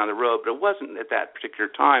something down the road, but it wasn't at that particular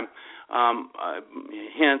time.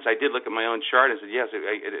 Hence, I did look at my own chart and said, yes,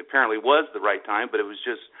 it apparently was the right time, but it was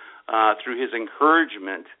just through his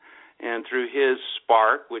encouragement and through his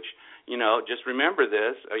spark, which, just remember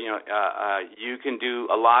this, you can do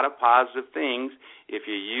a lot of positive things if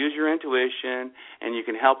you use your intuition, and you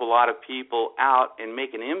can help a lot of people out and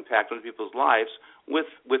make an impact on people's lives with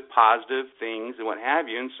positive things and what have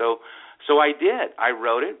you. And so I did. I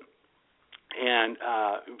wrote it, and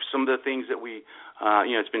some of the things that we,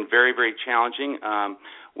 it's been very, very challenging.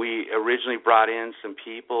 We originally brought in some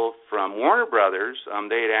people from Warner Brothers.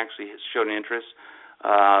 They had actually showed an interest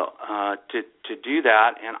to do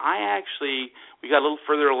that, and we got a little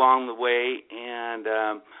further along the way,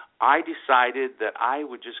 and I decided that I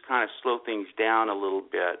would just kind of slow things down a little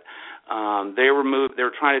bit. They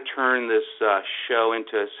were trying to turn this show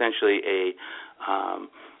into essentially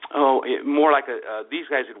more like these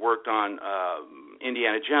guys had worked on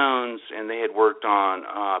Indiana Jones, and they had worked on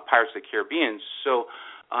Pirates of the Caribbean. So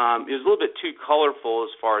it was a little bit too colorful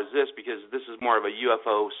as far as this, because this is more of a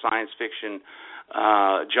UFO science fiction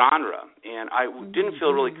genre, and I didn't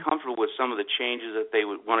feel really comfortable with some of the changes that they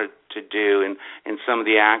wanted to do, and some of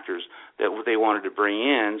the actors that they wanted to bring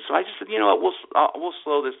in. So I just said, we'll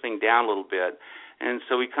slow this thing down a little bit, and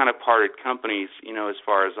so we kind of parted companies, as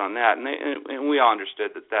far as on that, and we all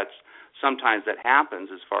understood that sometimes that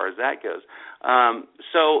happens as far as that goes.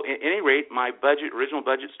 So at any rate, my original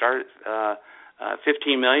budget started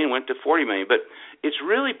 $15 million, went to $40 million, but it's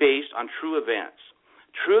really based on true events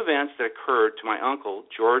that occurred to my uncle,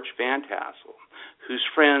 George Van Tassel, whose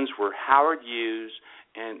friends were Howard Hughes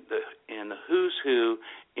and the who's who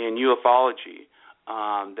in ufology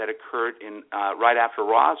that occurred in right after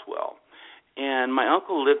Roswell. And my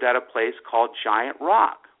uncle lived at a place called Giant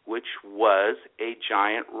Rock, which was a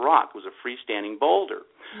giant rock. It was a freestanding boulder,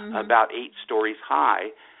 about 8 stories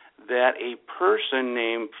high, that a person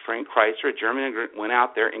named Frank Kreitzer, a German immigrant, went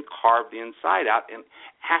out there and carved the inside out and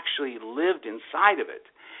actually lived inside of it.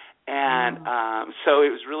 And so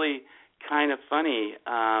it was really kind of funny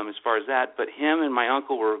as far as that. But him and my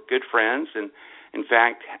uncle were good friends. And, in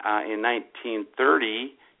fact, in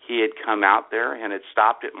 1930, he had come out there and had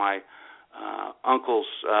stopped at my uncle's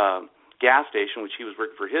gas station, which he was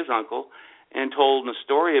working for his uncle, and told him a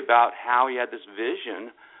story about how he had this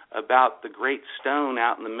vision about the great stone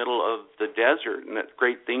out in the middle of the desert, and that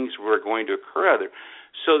great things were going to occur there.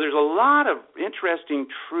 So there's a lot of interesting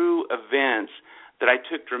true events that I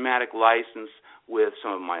took dramatic license with,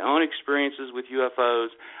 some of my own experiences with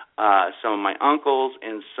UFOs, some of my uncles,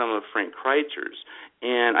 and some of Frank Kreitzer's,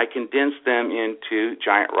 and I condensed them into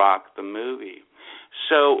Giant Rock, the movie.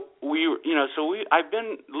 So I've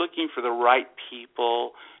been looking for the right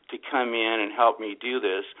people to come in and help me do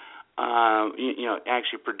this.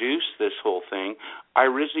 Actually produce this whole thing. I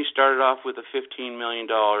originally started off with a $15 million,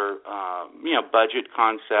 budget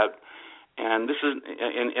concept, and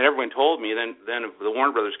everyone told me. Then the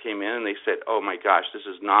Warner Brothers came in and they said, "Oh my gosh, this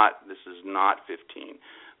is not 15.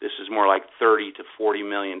 This is more like $30 to $40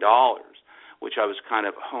 million," which I was kind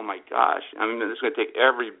of, oh my gosh. I mean, this is going to take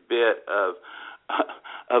every bit of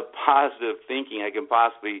positive thinking I can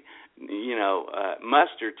possibly,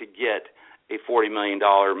 muster to get a $40 million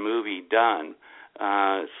movie done.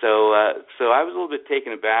 So I was a little bit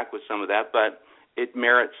taken aback with some of that, but it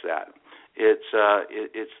merits that. It's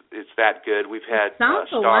that good. We've had sounds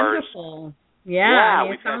so stars. Wonderful.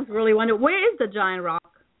 Yeah, it sounds really wonderful. Where is the Giant Rock?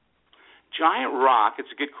 Giant Rock,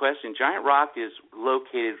 it's a good question. Giant Rock is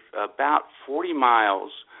located about 40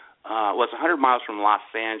 miles, it's 100 miles from Los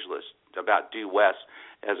Angeles, about due west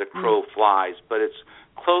as a crow flies, but it's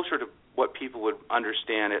closer to what people would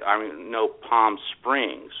understand Palm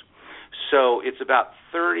Springs. So it's about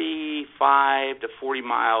 35 to 40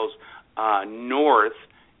 miles north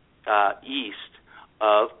east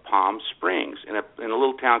of Palm Springs in a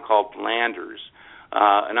little town called Landers,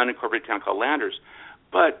 an unincorporated town called Landers.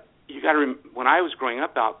 But you got to when I was growing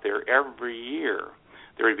up out there, every year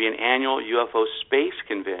there would be an annual UFO space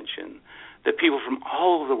convention that people from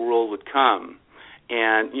all over the world would come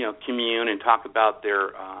and commune and talk about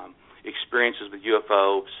their experiences with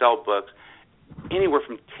UFO, sell books, anywhere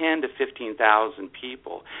from 10 to 15,000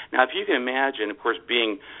 people. Now, if you can imagine, of course,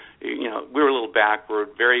 being, we were a little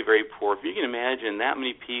backward, very, very poor. If you can imagine that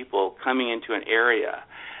many people coming into an area,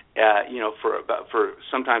 for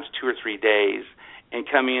sometimes 2 or 3 days, and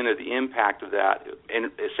coming into the impact of that, and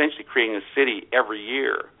essentially creating a city every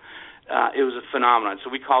year, it was a phenomenon. So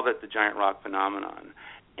we called it the Giant Rock phenomenon.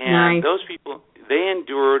 And those people, they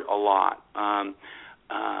endured a lot.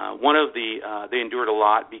 They endured a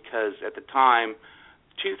lot because at the time,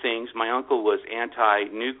 2 things. My uncle was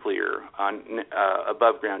anti-nuclear on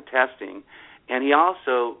above-ground testing, and he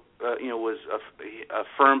also, was a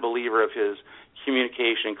firm believer of his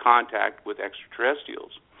communication and contact with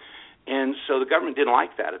extraterrestrials. And so the government didn't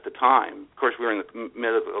like that at the time. Of course, we were in the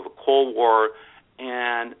middle of a Cold War,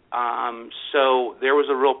 and so there was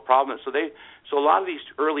a real problem. So a lot of these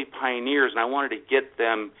early pioneers, and I wanted to get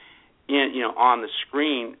them on the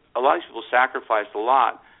screen, a lot of these people sacrificed a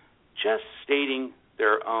lot just stating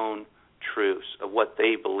their own truths of what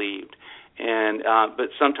they believed. And but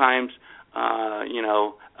sometimes,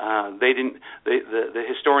 they didn't. The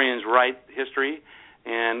historians write history,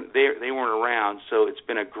 and they weren't around. So it's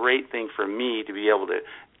been a great thing for me to be able to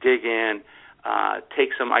dig in, take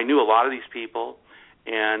some. I knew a lot of these people,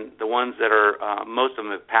 and the ones that are most of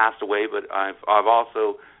them have passed away, but I've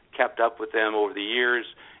also kept up with them over the years,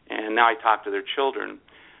 and now I talk to their children.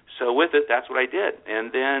 So with it, that's what I did.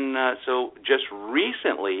 And then, so just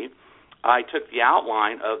recently, I took the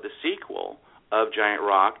outline of the sequel of Giant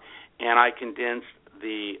Rock, and I condensed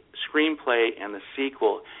the screenplay and the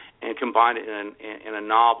sequel and combined it in a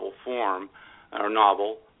novel form, or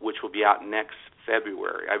novel, which will be out next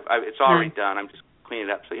February. It's already done. I'm just cleaning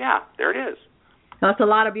it up. So, yeah, there it is. That's a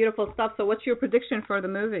lot of beautiful stuff. So what's your prediction for the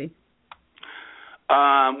movie?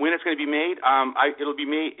 When it's going to be made, it'll be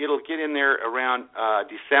made. It'll get in there around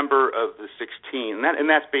December of the 16th, and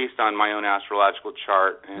that's based on my own astrological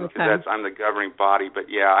chart, and because I'm the governing body. But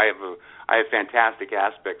yeah, I have fantastic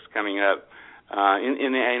aspects coming up,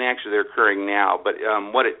 and actually they're occurring now. But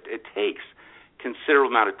what it takes considerable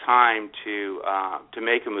amount of time to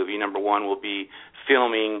make a movie. Number one will be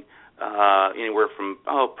filming anywhere from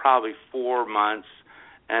probably 4 months,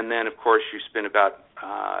 and then of course you spend about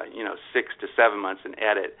 6 to 7 months in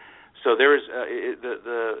edit. So there's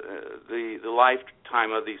the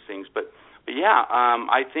lifetime of these things. But yeah,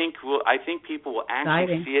 I think people will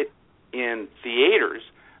actually see it in theaters.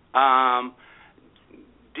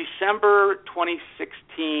 December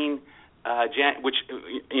 2016, which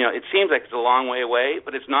it seems like it's a long way away,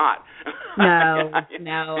 but it's not. No.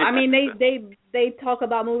 I mean, they talk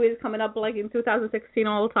about movies coming up like in 2016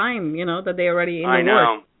 all the time. That they already in the works. I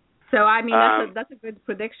know. So I mean that's a good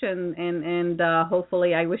prediction, and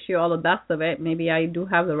hopefully I wish you all the best of it. Maybe I do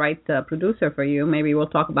have the right producer for you. Maybe we'll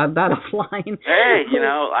talk about that offline. Hey,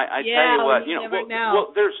 I tell you what, you never know.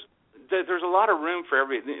 Well, there's a lot of room for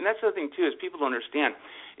everything, and that's the thing too is people don't understand.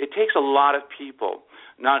 It takes a lot of people.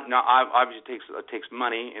 Not obviously it takes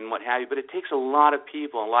money and what have you, but it takes a lot of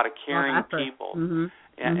people, a lot of caring people. Mm-hmm.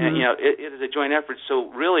 And it is a joint effort. So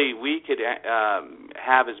really, we could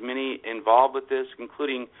have as many involved with this,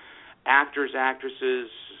 including actors, actresses,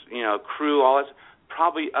 crew, all that.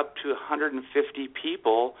 Probably up to 150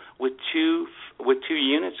 people with two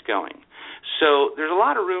units going. So there's a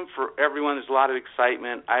lot of room for everyone. There's a lot of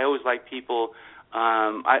excitement. I always like people.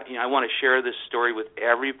 I want to share this story with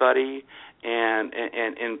everybody. And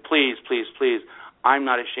please, I'm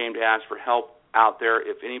not ashamed to ask for help out there.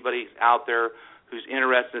 If anybody's out there who's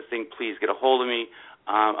interested in this thing, please get a hold of me.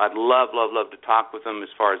 I'd love to talk with them as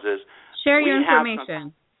far as this. Share your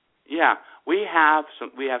information. We have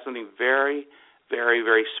something very, very,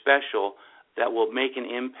 very special that will make an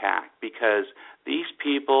impact because these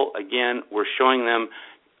people, again, we're showing them,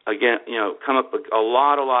 come up with a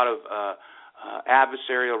lot of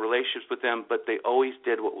adversarial relationships with them, but they always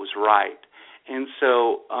did what was right. And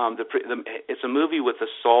so it's a movie with a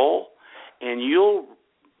soul, and you'll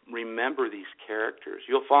remember these characters.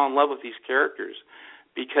 You'll fall in love with these characters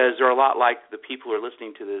because they're a lot like the people who are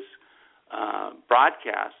listening to this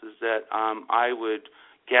broadcast, is that I would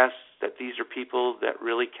guess that these are people that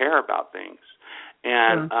really care about things.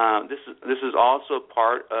 And this is also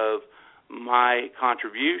part of my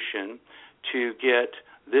contribution to get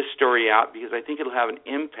this story out because I think it'll have an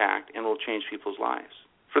impact and will change people's lives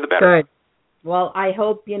for the better. Good. Well, I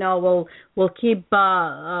hope we'll keep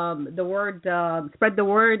the word, spread the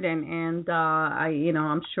word, and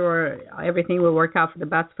I'm sure everything will work out for the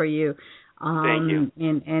best for you. Thank you.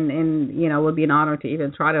 And it would be an honor to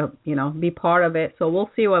even try to be part of it. So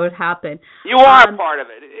we'll see what would happen. You are part of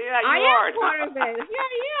it. Yeah, you are. I am part of it. Yeah,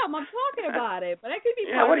 I am. I'm talking about it, but I could be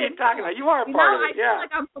part of it. What are you talking about? You are part of it. I feel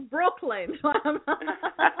like I'm from Brooklyn.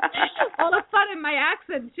 All of a sudden, my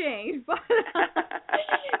accent changed, but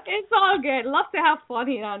it's all good. Love to have fun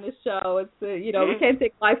here on the show. It's we can't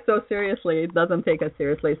take life so seriously. It doesn't take us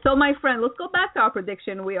seriously. So, my friend, let's go back to our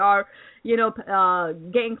prediction. We are,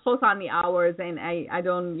 getting close on the hours, and I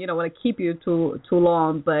don't, want to keep you too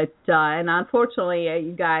long. But and unfortunately,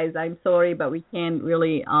 you guys, I'm sorry, but we can't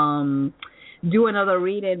really do another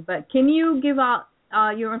reading. But can you give out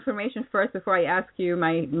your information first before I ask you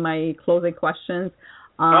my closing questions?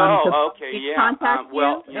 Okay, yeah. Contact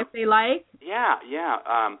you if they like. Yeah.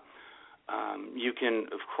 You can,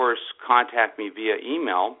 of course, contact me via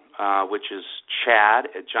email, which is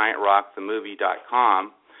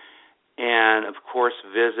chad@giantrockthemovie.com. And, of course,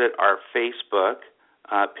 visit our Facebook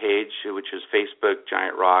page, which is Facebook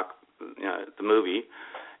Giant Rock, the movie,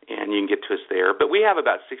 and you can get to us there. But we have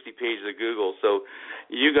about 60 pages of Google, so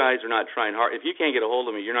you guys are not trying hard. If you can't get a hold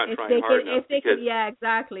of me, you're not trying hard enough.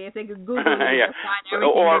 Exactly. If they could Google me, find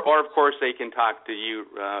everything. Or, of course, they can talk to you,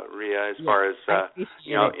 Rhea, as far as,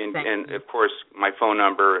 and, of course, my phone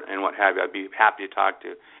number and what have you. I'd be happy to talk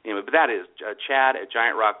to. Anyway, but that is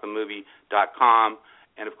chad@giantrockthemovie.com.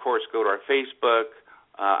 And, of course, go to our Facebook.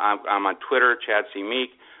 I'm on Twitter, Chad C.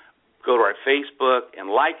 Meek. go to our Facebook and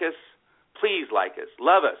like us. Please like us.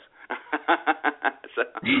 Love us.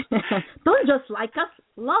 Don't just like us.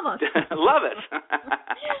 Love us. Love us.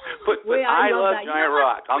 Put I love Giant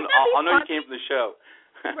Rock. I'll know you came from the show.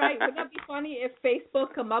 Right? Wouldn't that be funny if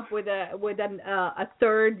Facebook come up with a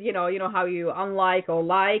third, you know how you unlike or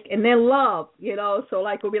like and then love, so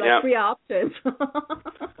like it'll be like 3 options.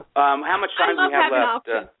 How much time do we have left?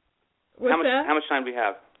 How much time do we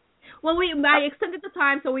have? Well, I extended the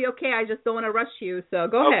time, so I just don't want to rush you. So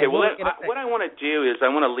go ahead. Okay. Well, what I want to do is I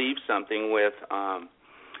want to leave something with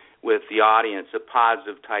the audience, a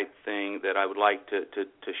positive type thing that I would like to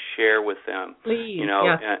share with them. Please.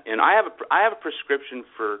 Yes. And I have a prescription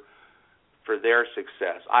for their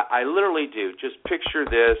success. I literally do. Just picture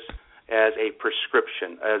this as a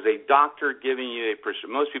prescription, as a doctor giving you a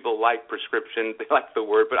prescription. Most people like prescription; they like the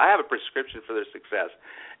word, but I have a prescription for their success.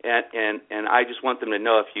 And I just want them to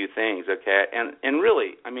know a few things, okay? And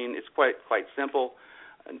really, I mean, it's quite simple.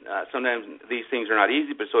 Sometimes these things are not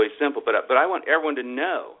easy, but it's always simple. But I want everyone to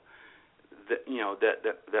know that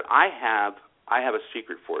that I have a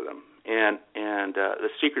secret for them, and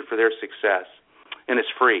the secret for their success, and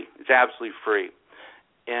it's free. It's absolutely free,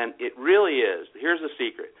 and it really is. Here's the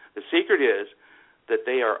secret. The secret is that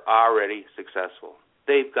they are already successful.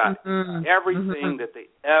 They've got everything that they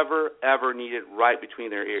ever needed right between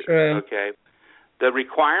their ears. True. Okay. The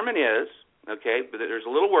requirement is, okay, but there's a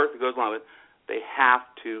little work that goes along with it. They have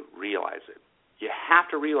to realize it. You have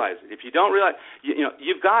to realize it. If you don't realize,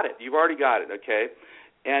 you've got it. You've already got it. Okay.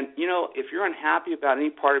 And if you're unhappy about any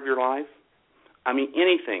part of your life, I mean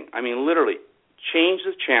anything. I mean literally, change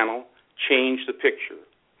the channel, change the picture.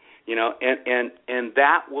 And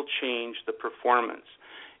that will change the performance.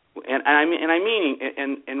 And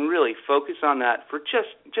really focus on that for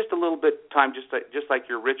just a little bit of time, just like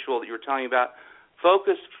your ritual that you were telling me about.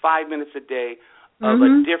 Focus 5 minutes a day of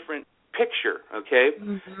a different picture, okay?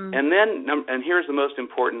 And then, and here's the most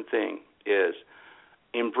important thing is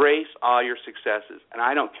embrace all your successes, and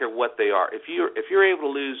I don't care what they are. If you're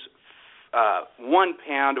able to lose 1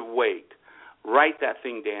 pound of weight, write that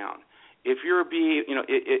thing down. If you're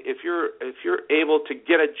able to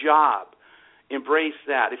get a job, embrace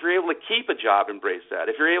that. If you're able to keep a job, embrace that.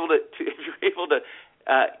 If you're able to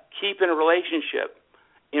keep in a relationship,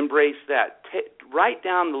 embrace that. Write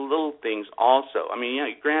down the little things also. I mean,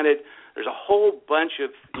 granted, there's a whole bunch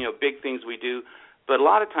of big things we do, but a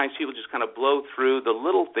lot of times people just kind of blow through the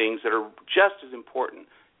little things that are just as important,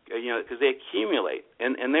 because they accumulate.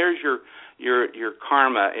 And there's your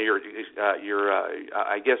karma,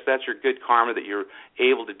 I guess that's your good karma that you're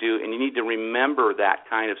able to do, and you need to remember that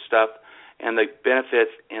kind of stuff and the benefits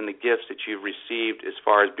and the gifts that you've received as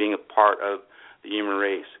far as being a part of the human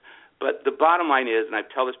race. But the bottom line is, and I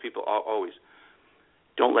tell this people always,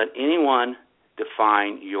 don't let anyone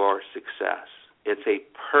define your success. It's a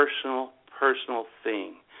personal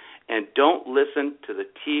thing. And don't listen to the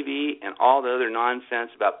TV and all the other nonsense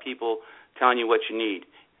about people telling you what you need.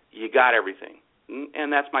 You got everything.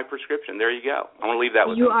 And that's my prescription. There you go. I want to leave that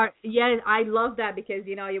with you. I love that because,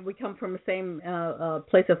 we come from the same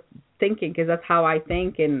place of thinking because that's how I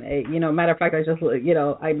think. And, matter of fact, I just,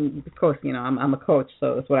 I'm a coach,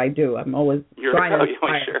 so that's what I do. I'm always trying to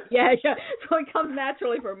inspire. Sure. Yeah. So it comes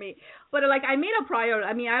naturally for me. But, I made a priority.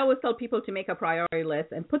 I mean, I always tell people to make a priority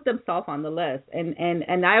list and put themselves on the list.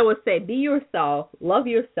 And I always say, be yourself, love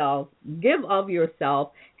yourself, give of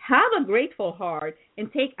yourself, have a grateful heart,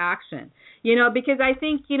 and take action. Because I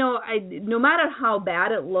think, no matter how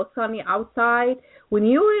bad it looks on the outside, when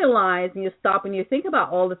you realize and you stop and you think about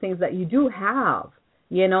all the things that you do have,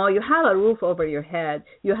 you have a roof over your head,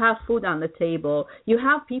 you have food on the table, you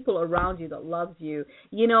have people around you that loves you.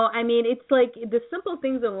 It's like the simple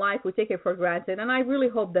things in life, we take it for granted. And I really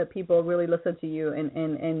hope that people really listen to you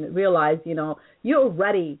and realize, you're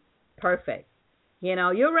already perfect. You're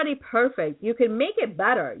already perfect. You can make it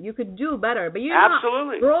better. You could do better, but you're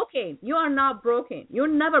Absolutely. not broken. You are not broken. You're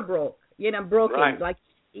never broke. Broken. Right.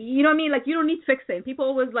 You know what I mean? You don't need fixing. People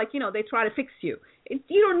always they try to fix you.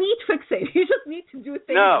 You don't need fixing. You just need to do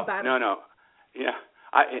things better. No. Yeah.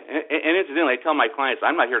 And incidentally, I tell my clients,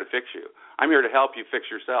 I'm not here to fix you. I'm here to help you fix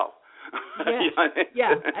yourself.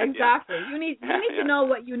 Yeah, exactly. You need to know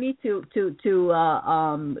what you need to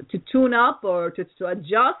tune up or to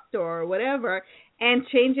adjust or whatever, and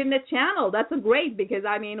changing the channel. That's great because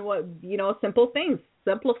simple things,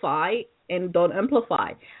 simplify and don't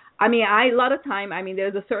amplify. A lot of time,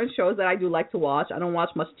 there's a certain shows that I do like to watch. I don't watch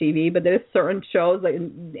much TV, but there's certain shows that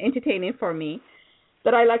are entertaining for me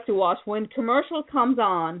that I like to watch. When commercial comes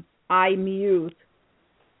on, I mute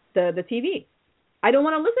the TV. I don't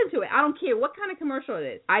want to listen to it. I don't care what kind of commercial it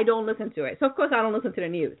is. I don't listen to it. So, of course, I don't listen to the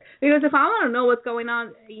news. Because if I want to know what's going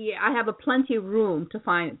on, I have plenty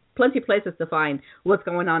places to find what's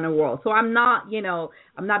going on in the world. So I'm not,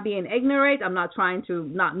 I'm not being ignorant. I'm not trying to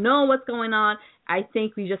not know what's going on. I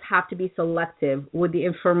think we just have to be selective with the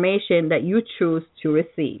information that you choose to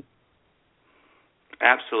receive.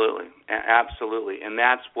 Absolutely. And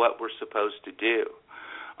that's what we're supposed to do.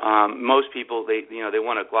 Most people, they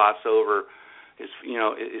want to gloss over,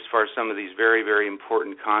 as far as some of these very, very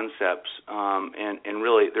important concepts. And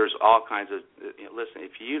really, there's all kinds of. Listen,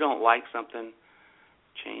 if you don't like something,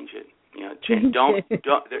 change it.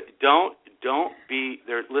 Don't be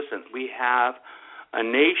there. Listen, we have a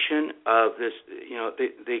nation of this.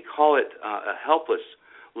 They call it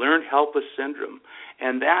learned helpless syndrome,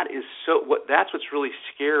 and that is that's what's really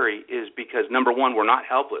scary. Is because number one, we're not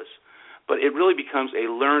helpless. But it really becomes a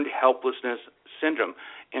learned helplessness syndrome.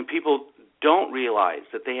 And people don't realize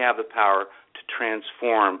that they have the power to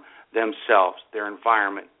transform themselves, their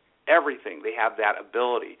environment, everything. They have that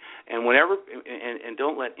ability. And and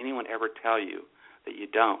don't let anyone ever tell you that you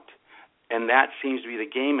don't. And that seems to be the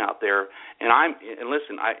game out there. And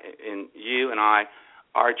listen, you and I,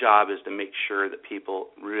 our job is to make sure that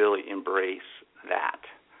people really embrace that.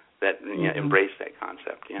 Embrace that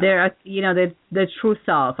concept. They're, the true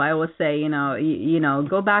self. I always say,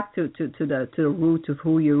 go back to the root of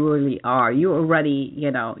who you really are. You're already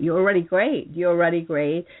great. You're already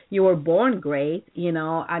great. You were born great.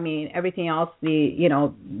 Everything else,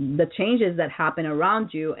 the changes that happen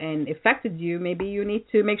around you and affected you. Maybe you need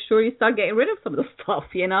to make sure you start getting rid of some of the stuff,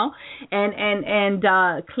 and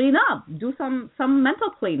clean up. Do some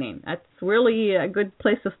mental cleaning. That's really a good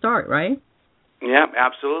place to start, right? Yeah,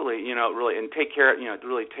 absolutely. Really, and take care.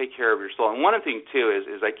 Really take care of your soul. And one of the things too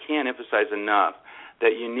is I can't emphasize enough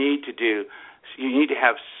that you need to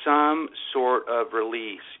have some sort of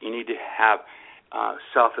release. You need to have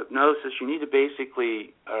self-hypnosis. You need to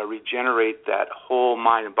basically regenerate that whole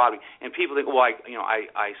mind and body. And people think, well,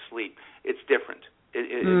 I sleep. It's different.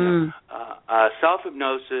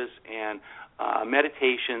 Self-hypnosis and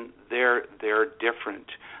meditation, they're different.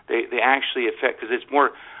 They actually affect, because it's more.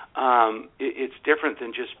 It's different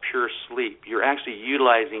than just pure sleep. You're actually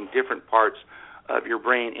utilizing different parts of your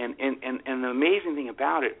brain, and the amazing thing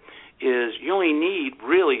about it is you only need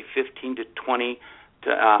really 15 to 20.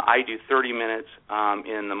 I do 30 minutes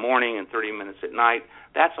in the morning and 30 minutes at night.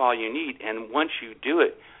 That's all you need, and once you do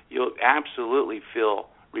it, you'll absolutely feel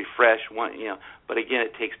refreshed. But again,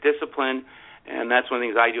 it takes discipline, and that's one of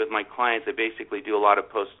the things I do with my clients. I basically do a lot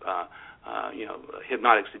of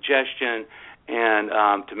hypnotic suggestion. And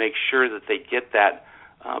to make sure that they get that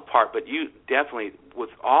part. But you definitely,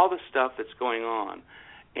 with all the stuff that's going on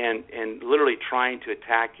and literally trying to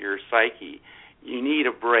attack your psyche, you need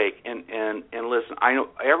a break. And listen, I know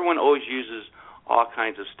everyone always uses all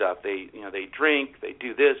kinds of stuff. They drink, they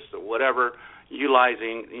do this or whatever,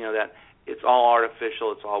 utilizing that it's all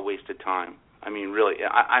artificial, it's all wasted time. I mean, really.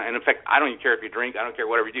 And in fact, I don't even care if you drink. I don't care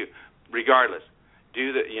whatever you do, regardless.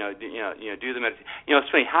 Do the meditation. It's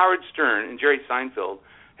funny. Howard Stern and Jerry Seinfeld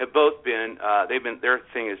have both been. Their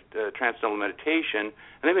thing is transcendental meditation,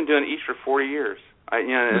 and they've been doing it each for 40 years. I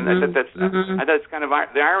thought that's kind of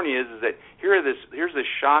the irony is that here's this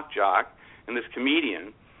shock jock and this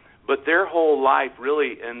comedian, but their whole life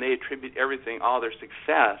really, and they attribute all their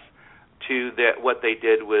success to what they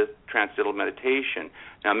did with transcendental meditation.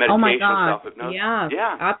 Now, meditation, self-hypnosis.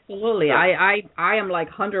 Yeah, absolutely. So, I am like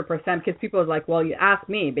 100% because people are like, well, you ask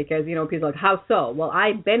me because, people are like, how so? Well,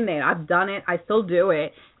 I've been there. I've done it. I still do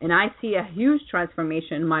it. And I see a huge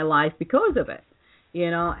transformation in my life because of it.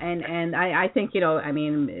 And I think,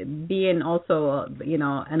 being also,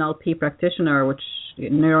 NLP practitioner, which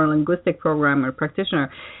neuro-linguistic programmer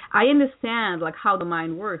practitioner, I understand like how the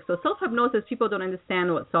mind works. So self-hypnosis, people don't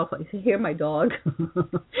understand what you hear my dog? She's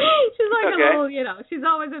like a little, she's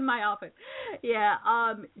always in my office. Yeah.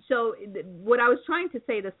 So what I was trying to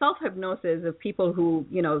say, the self-hypnosis of people who,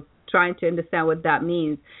 trying to understand what that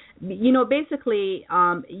means, basically,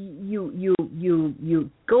 you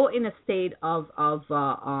go in a state of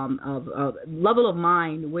level of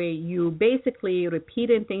mind where you basically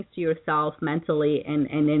repeating things to yourself mentally and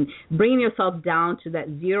then bringing yourself down to that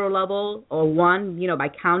 0 level or 1, by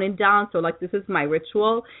counting down. So like this is my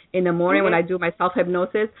ritual in the morning when I do my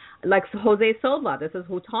self-hypnosis. Like Jose Silva, this is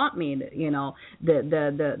who taught me,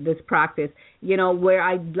 this practice, where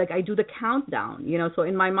I do the countdown, so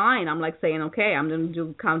in my mind, I'm like saying, okay, I'm going to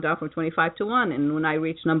do countdown from 25 to 1. And when I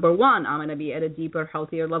reach number 1, I'm going to be at a deeper,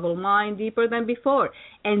 healthier level of mind, deeper than before.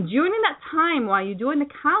 And during that time, while you're doing the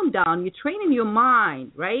countdown, you're training your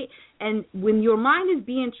mind, right? And when your mind is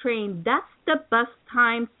being trained, that's the best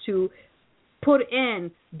time to put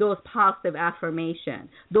in those positive affirmations,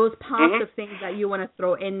 those positive things that you want to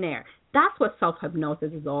throw in there. That's what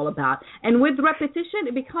self-hypnosis is all about. And with repetition,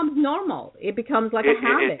 it becomes normal. It becomes like a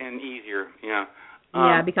habit. And easier, yeah.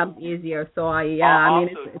 It becomes easier. So, I mean,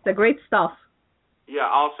 it's a great stuff. Yeah,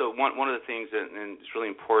 also, one of the things that and it's really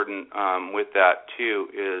important with that, too,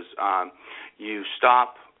 is you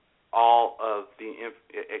stop all of the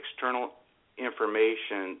external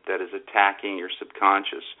information that is attacking your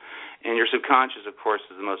subconscious. And your subconscious, of course,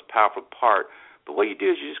 is the most powerful part. But what you do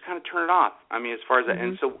is you just kind of turn it off. I mean, as far as that,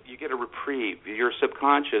 and so you get a reprieve. Your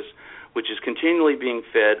subconscious, which is continually being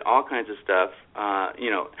fed all kinds of stuff,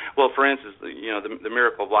 well, for instance, the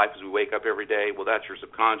miracle of life is we wake up every day. Well, that's your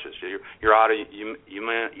subconscious. Your autoimmune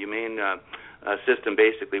system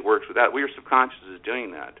basically works with that. Well, your subconscious is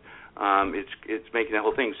doing that. It's making that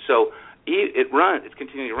whole thing. So it runs. It's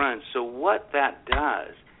continuing to run. So what that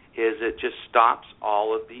does is it just stops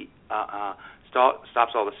all of the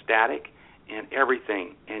stops all the static and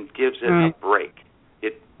everything, and gives it a break.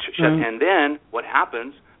 And then what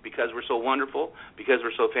happens, because we're so wonderful, because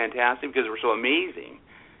we're so fantastic, because we're so amazing,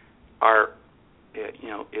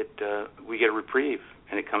 we get a reprieve,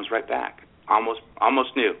 and it comes right back, almost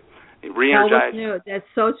new, re-energized. Almost new. That's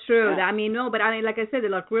so true. Yeah. I mean, like I said,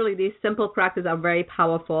 really, these simple practices are very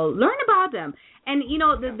powerful. Learn about them. And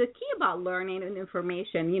the key about learning and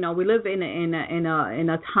information, we live in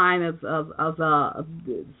a time of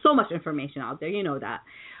so much information out there, that.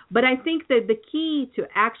 But I think that the key to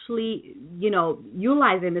actually,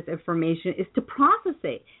 utilizing this information is to process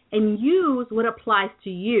it and use what applies to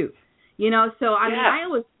you. So I mean, I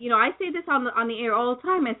always, I say this on the air all the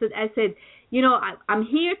time. I said, I'm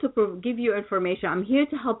here to give you information. I'm here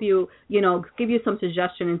to help you, give you some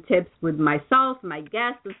suggestion and tips with myself, my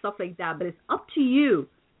guests, and stuff like that. But it's up to you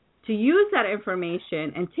to use that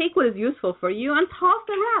information and take what is useful for you and toss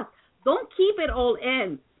the rest. Don't keep it all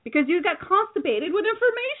in, because you got constipated with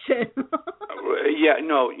information.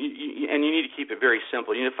 And you need to keep it very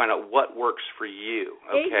simple. You need to find out what works for you,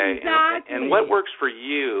 okay? Exactly. And what works for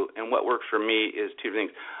you and what works for me is two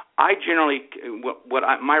things. I generally,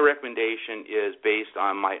 my recommendation is based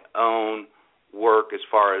on my own work as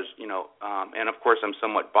far as, and of course I'm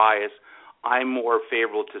somewhat biased. I'm more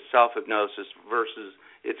favorable to self-hypnosis versus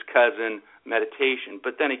its cousin, meditation.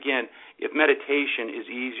 But then again, if meditation is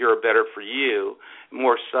easier or better for you,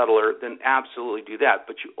 more subtler, then absolutely do that.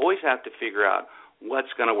 But you always have to figure out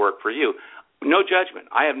what's going to work for you. No judgment.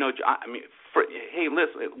 I have no. Hey,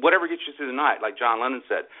 listen. Whatever gets you through the night, like John Lennon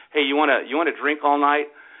said. Hey, you want to drink all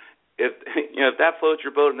night? If that floats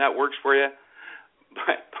your boat and that works for you,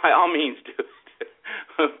 by all means do it.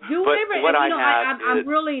 Do whatever.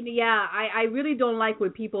 I really don't like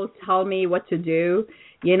when people tell me what to do,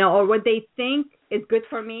 or what they think is good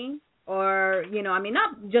for me, or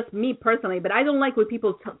not just me personally, but I don't like when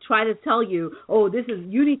people try to tell you,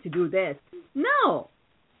 you need to do this. No.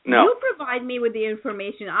 You provide me with the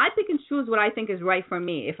information. I pick and choose what I think is right for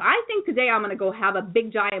me. If I think today I'm going to go have a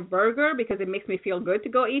big giant burger because it makes me feel good to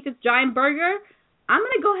go eat this giant burger, I'm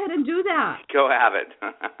going to go ahead and do that. Go have it. Go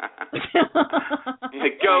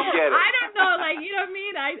get it. I don't know, you know what I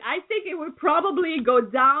mean? I think it would probably go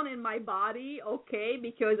down in my body, okay,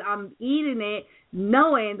 because I'm eating it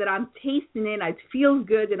knowing that I'm tasting it, it feels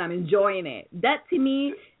good, and I'm enjoying it. That to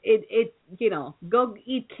me, it go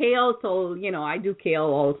eat kale till, I do kale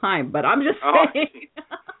all the time, but I'm just saying.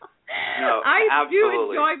 I do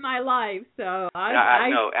enjoy my life, so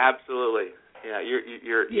no, absolutely. Yeah,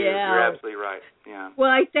 you're absolutely right. Yeah. Well,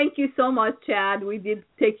 I thank you so much, Chad. We did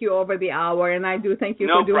take you over the hour, and I do thank you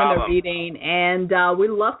for doing the reading. And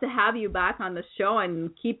we'd love to have you back on the show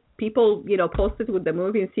and keep people, posted with the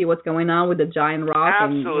movie and see what's going on with the giant rock.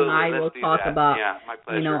 Absolutely. And you and I will talk about, my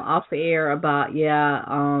pleasure. Off air about,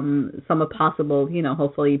 some possible,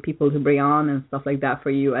 hopefully people to bring on and stuff like that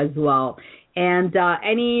for you as well. And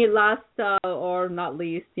any last or not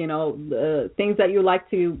least, things that you like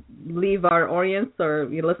to leave our audience or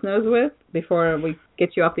your listeners with before we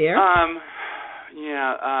get you off the air?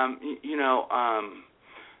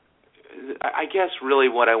 I guess really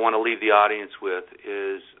what I want to leave the audience with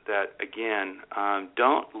is that, again,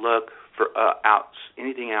 don't look for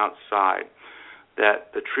anything outside.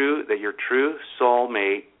 That your true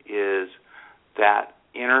soulmate is that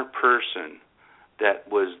inner person that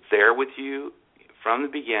was there with you from the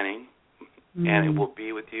beginning, and it will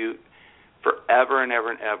be with you forever and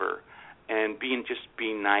ever and ever. And be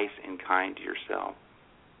nice and kind to yourself.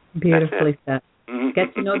 Beautifully said.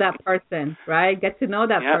 Get to know that person, right? Get to know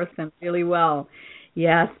that person really well.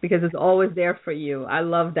 Yes, because it's always there for you. I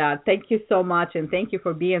love that. Thank you so much, and thank you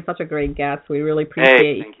for being such a great guest. We really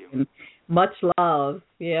appreciate thank you. And much love.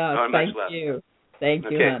 Yes, thank much love. you. Thank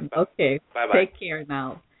you, Okay. hon. Okay. Bye-bye. Take care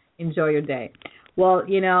now. Enjoy your day. Well,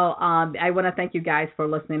 I want to thank you guys for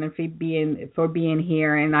listening and for being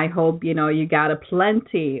here, and I hope you got a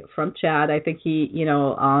plenty from Chad. I think he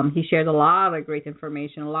shared a lot of great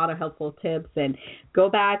information, a lot of helpful tips, and go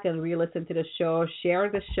back and re-listen to the show. Share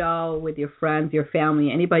the show with your friends, your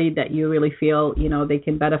family, anybody that you really feel they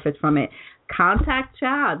can benefit from it. Contact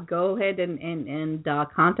Chad. Go ahead and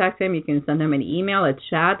contact him. You can send him an email at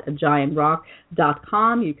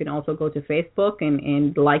chad@giantrock.com. You can also go to Facebook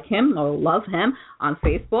and like him or love him on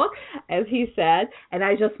Facebook, as he said. And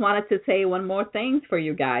I just wanted to say one more thing for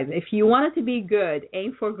you guys. If you want it to be good,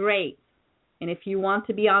 aim for great. And if you want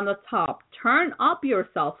to be on the top, turn up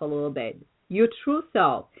yourself a little bit, your true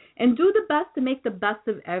self, and do the best to make the best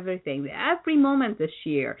of everything, every moment this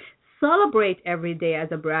year. Celebrate every day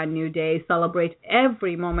as a brand new day. Celebrate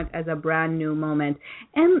every moment as a brand new moment.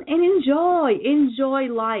 And enjoy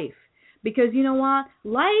life. Because you know what?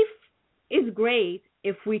 Life is great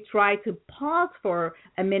if we try to pause for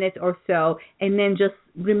a minute or so and then just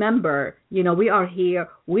remember, we are here.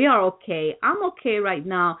 We are okay. I'm okay right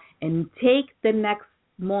now. And take the next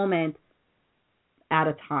moment at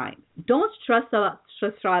a time. Don't stress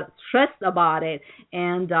about it.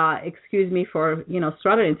 And excuse me for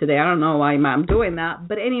struggling today. I don't know why I'm doing that,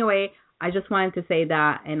 but anyway, I just wanted to say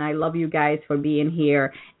that, and I love you guys for being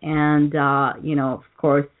here. And of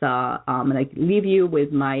course, I'm gonna leave you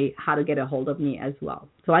with my how to get a hold of me as well.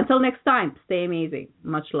 So until next time, stay amazing.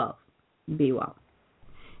 Much love. Be well.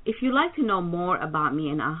 If you'd like to know more about me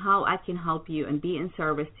and how I can help you and be in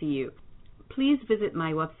service to you, please visit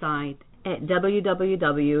my website at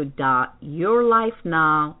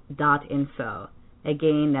www.yourlifenow.info.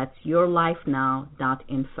 Again, that's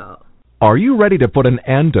yourlifenow.info. Are you ready to put an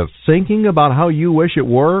end to thinking about how you wish it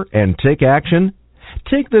were and take action?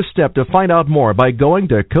 Take this step to find out more by going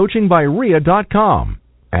to coachingbyria.com,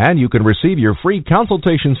 and you can receive your free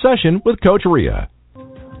consultation session with Coach Ria.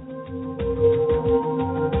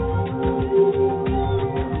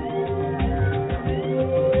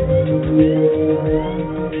 Yeah.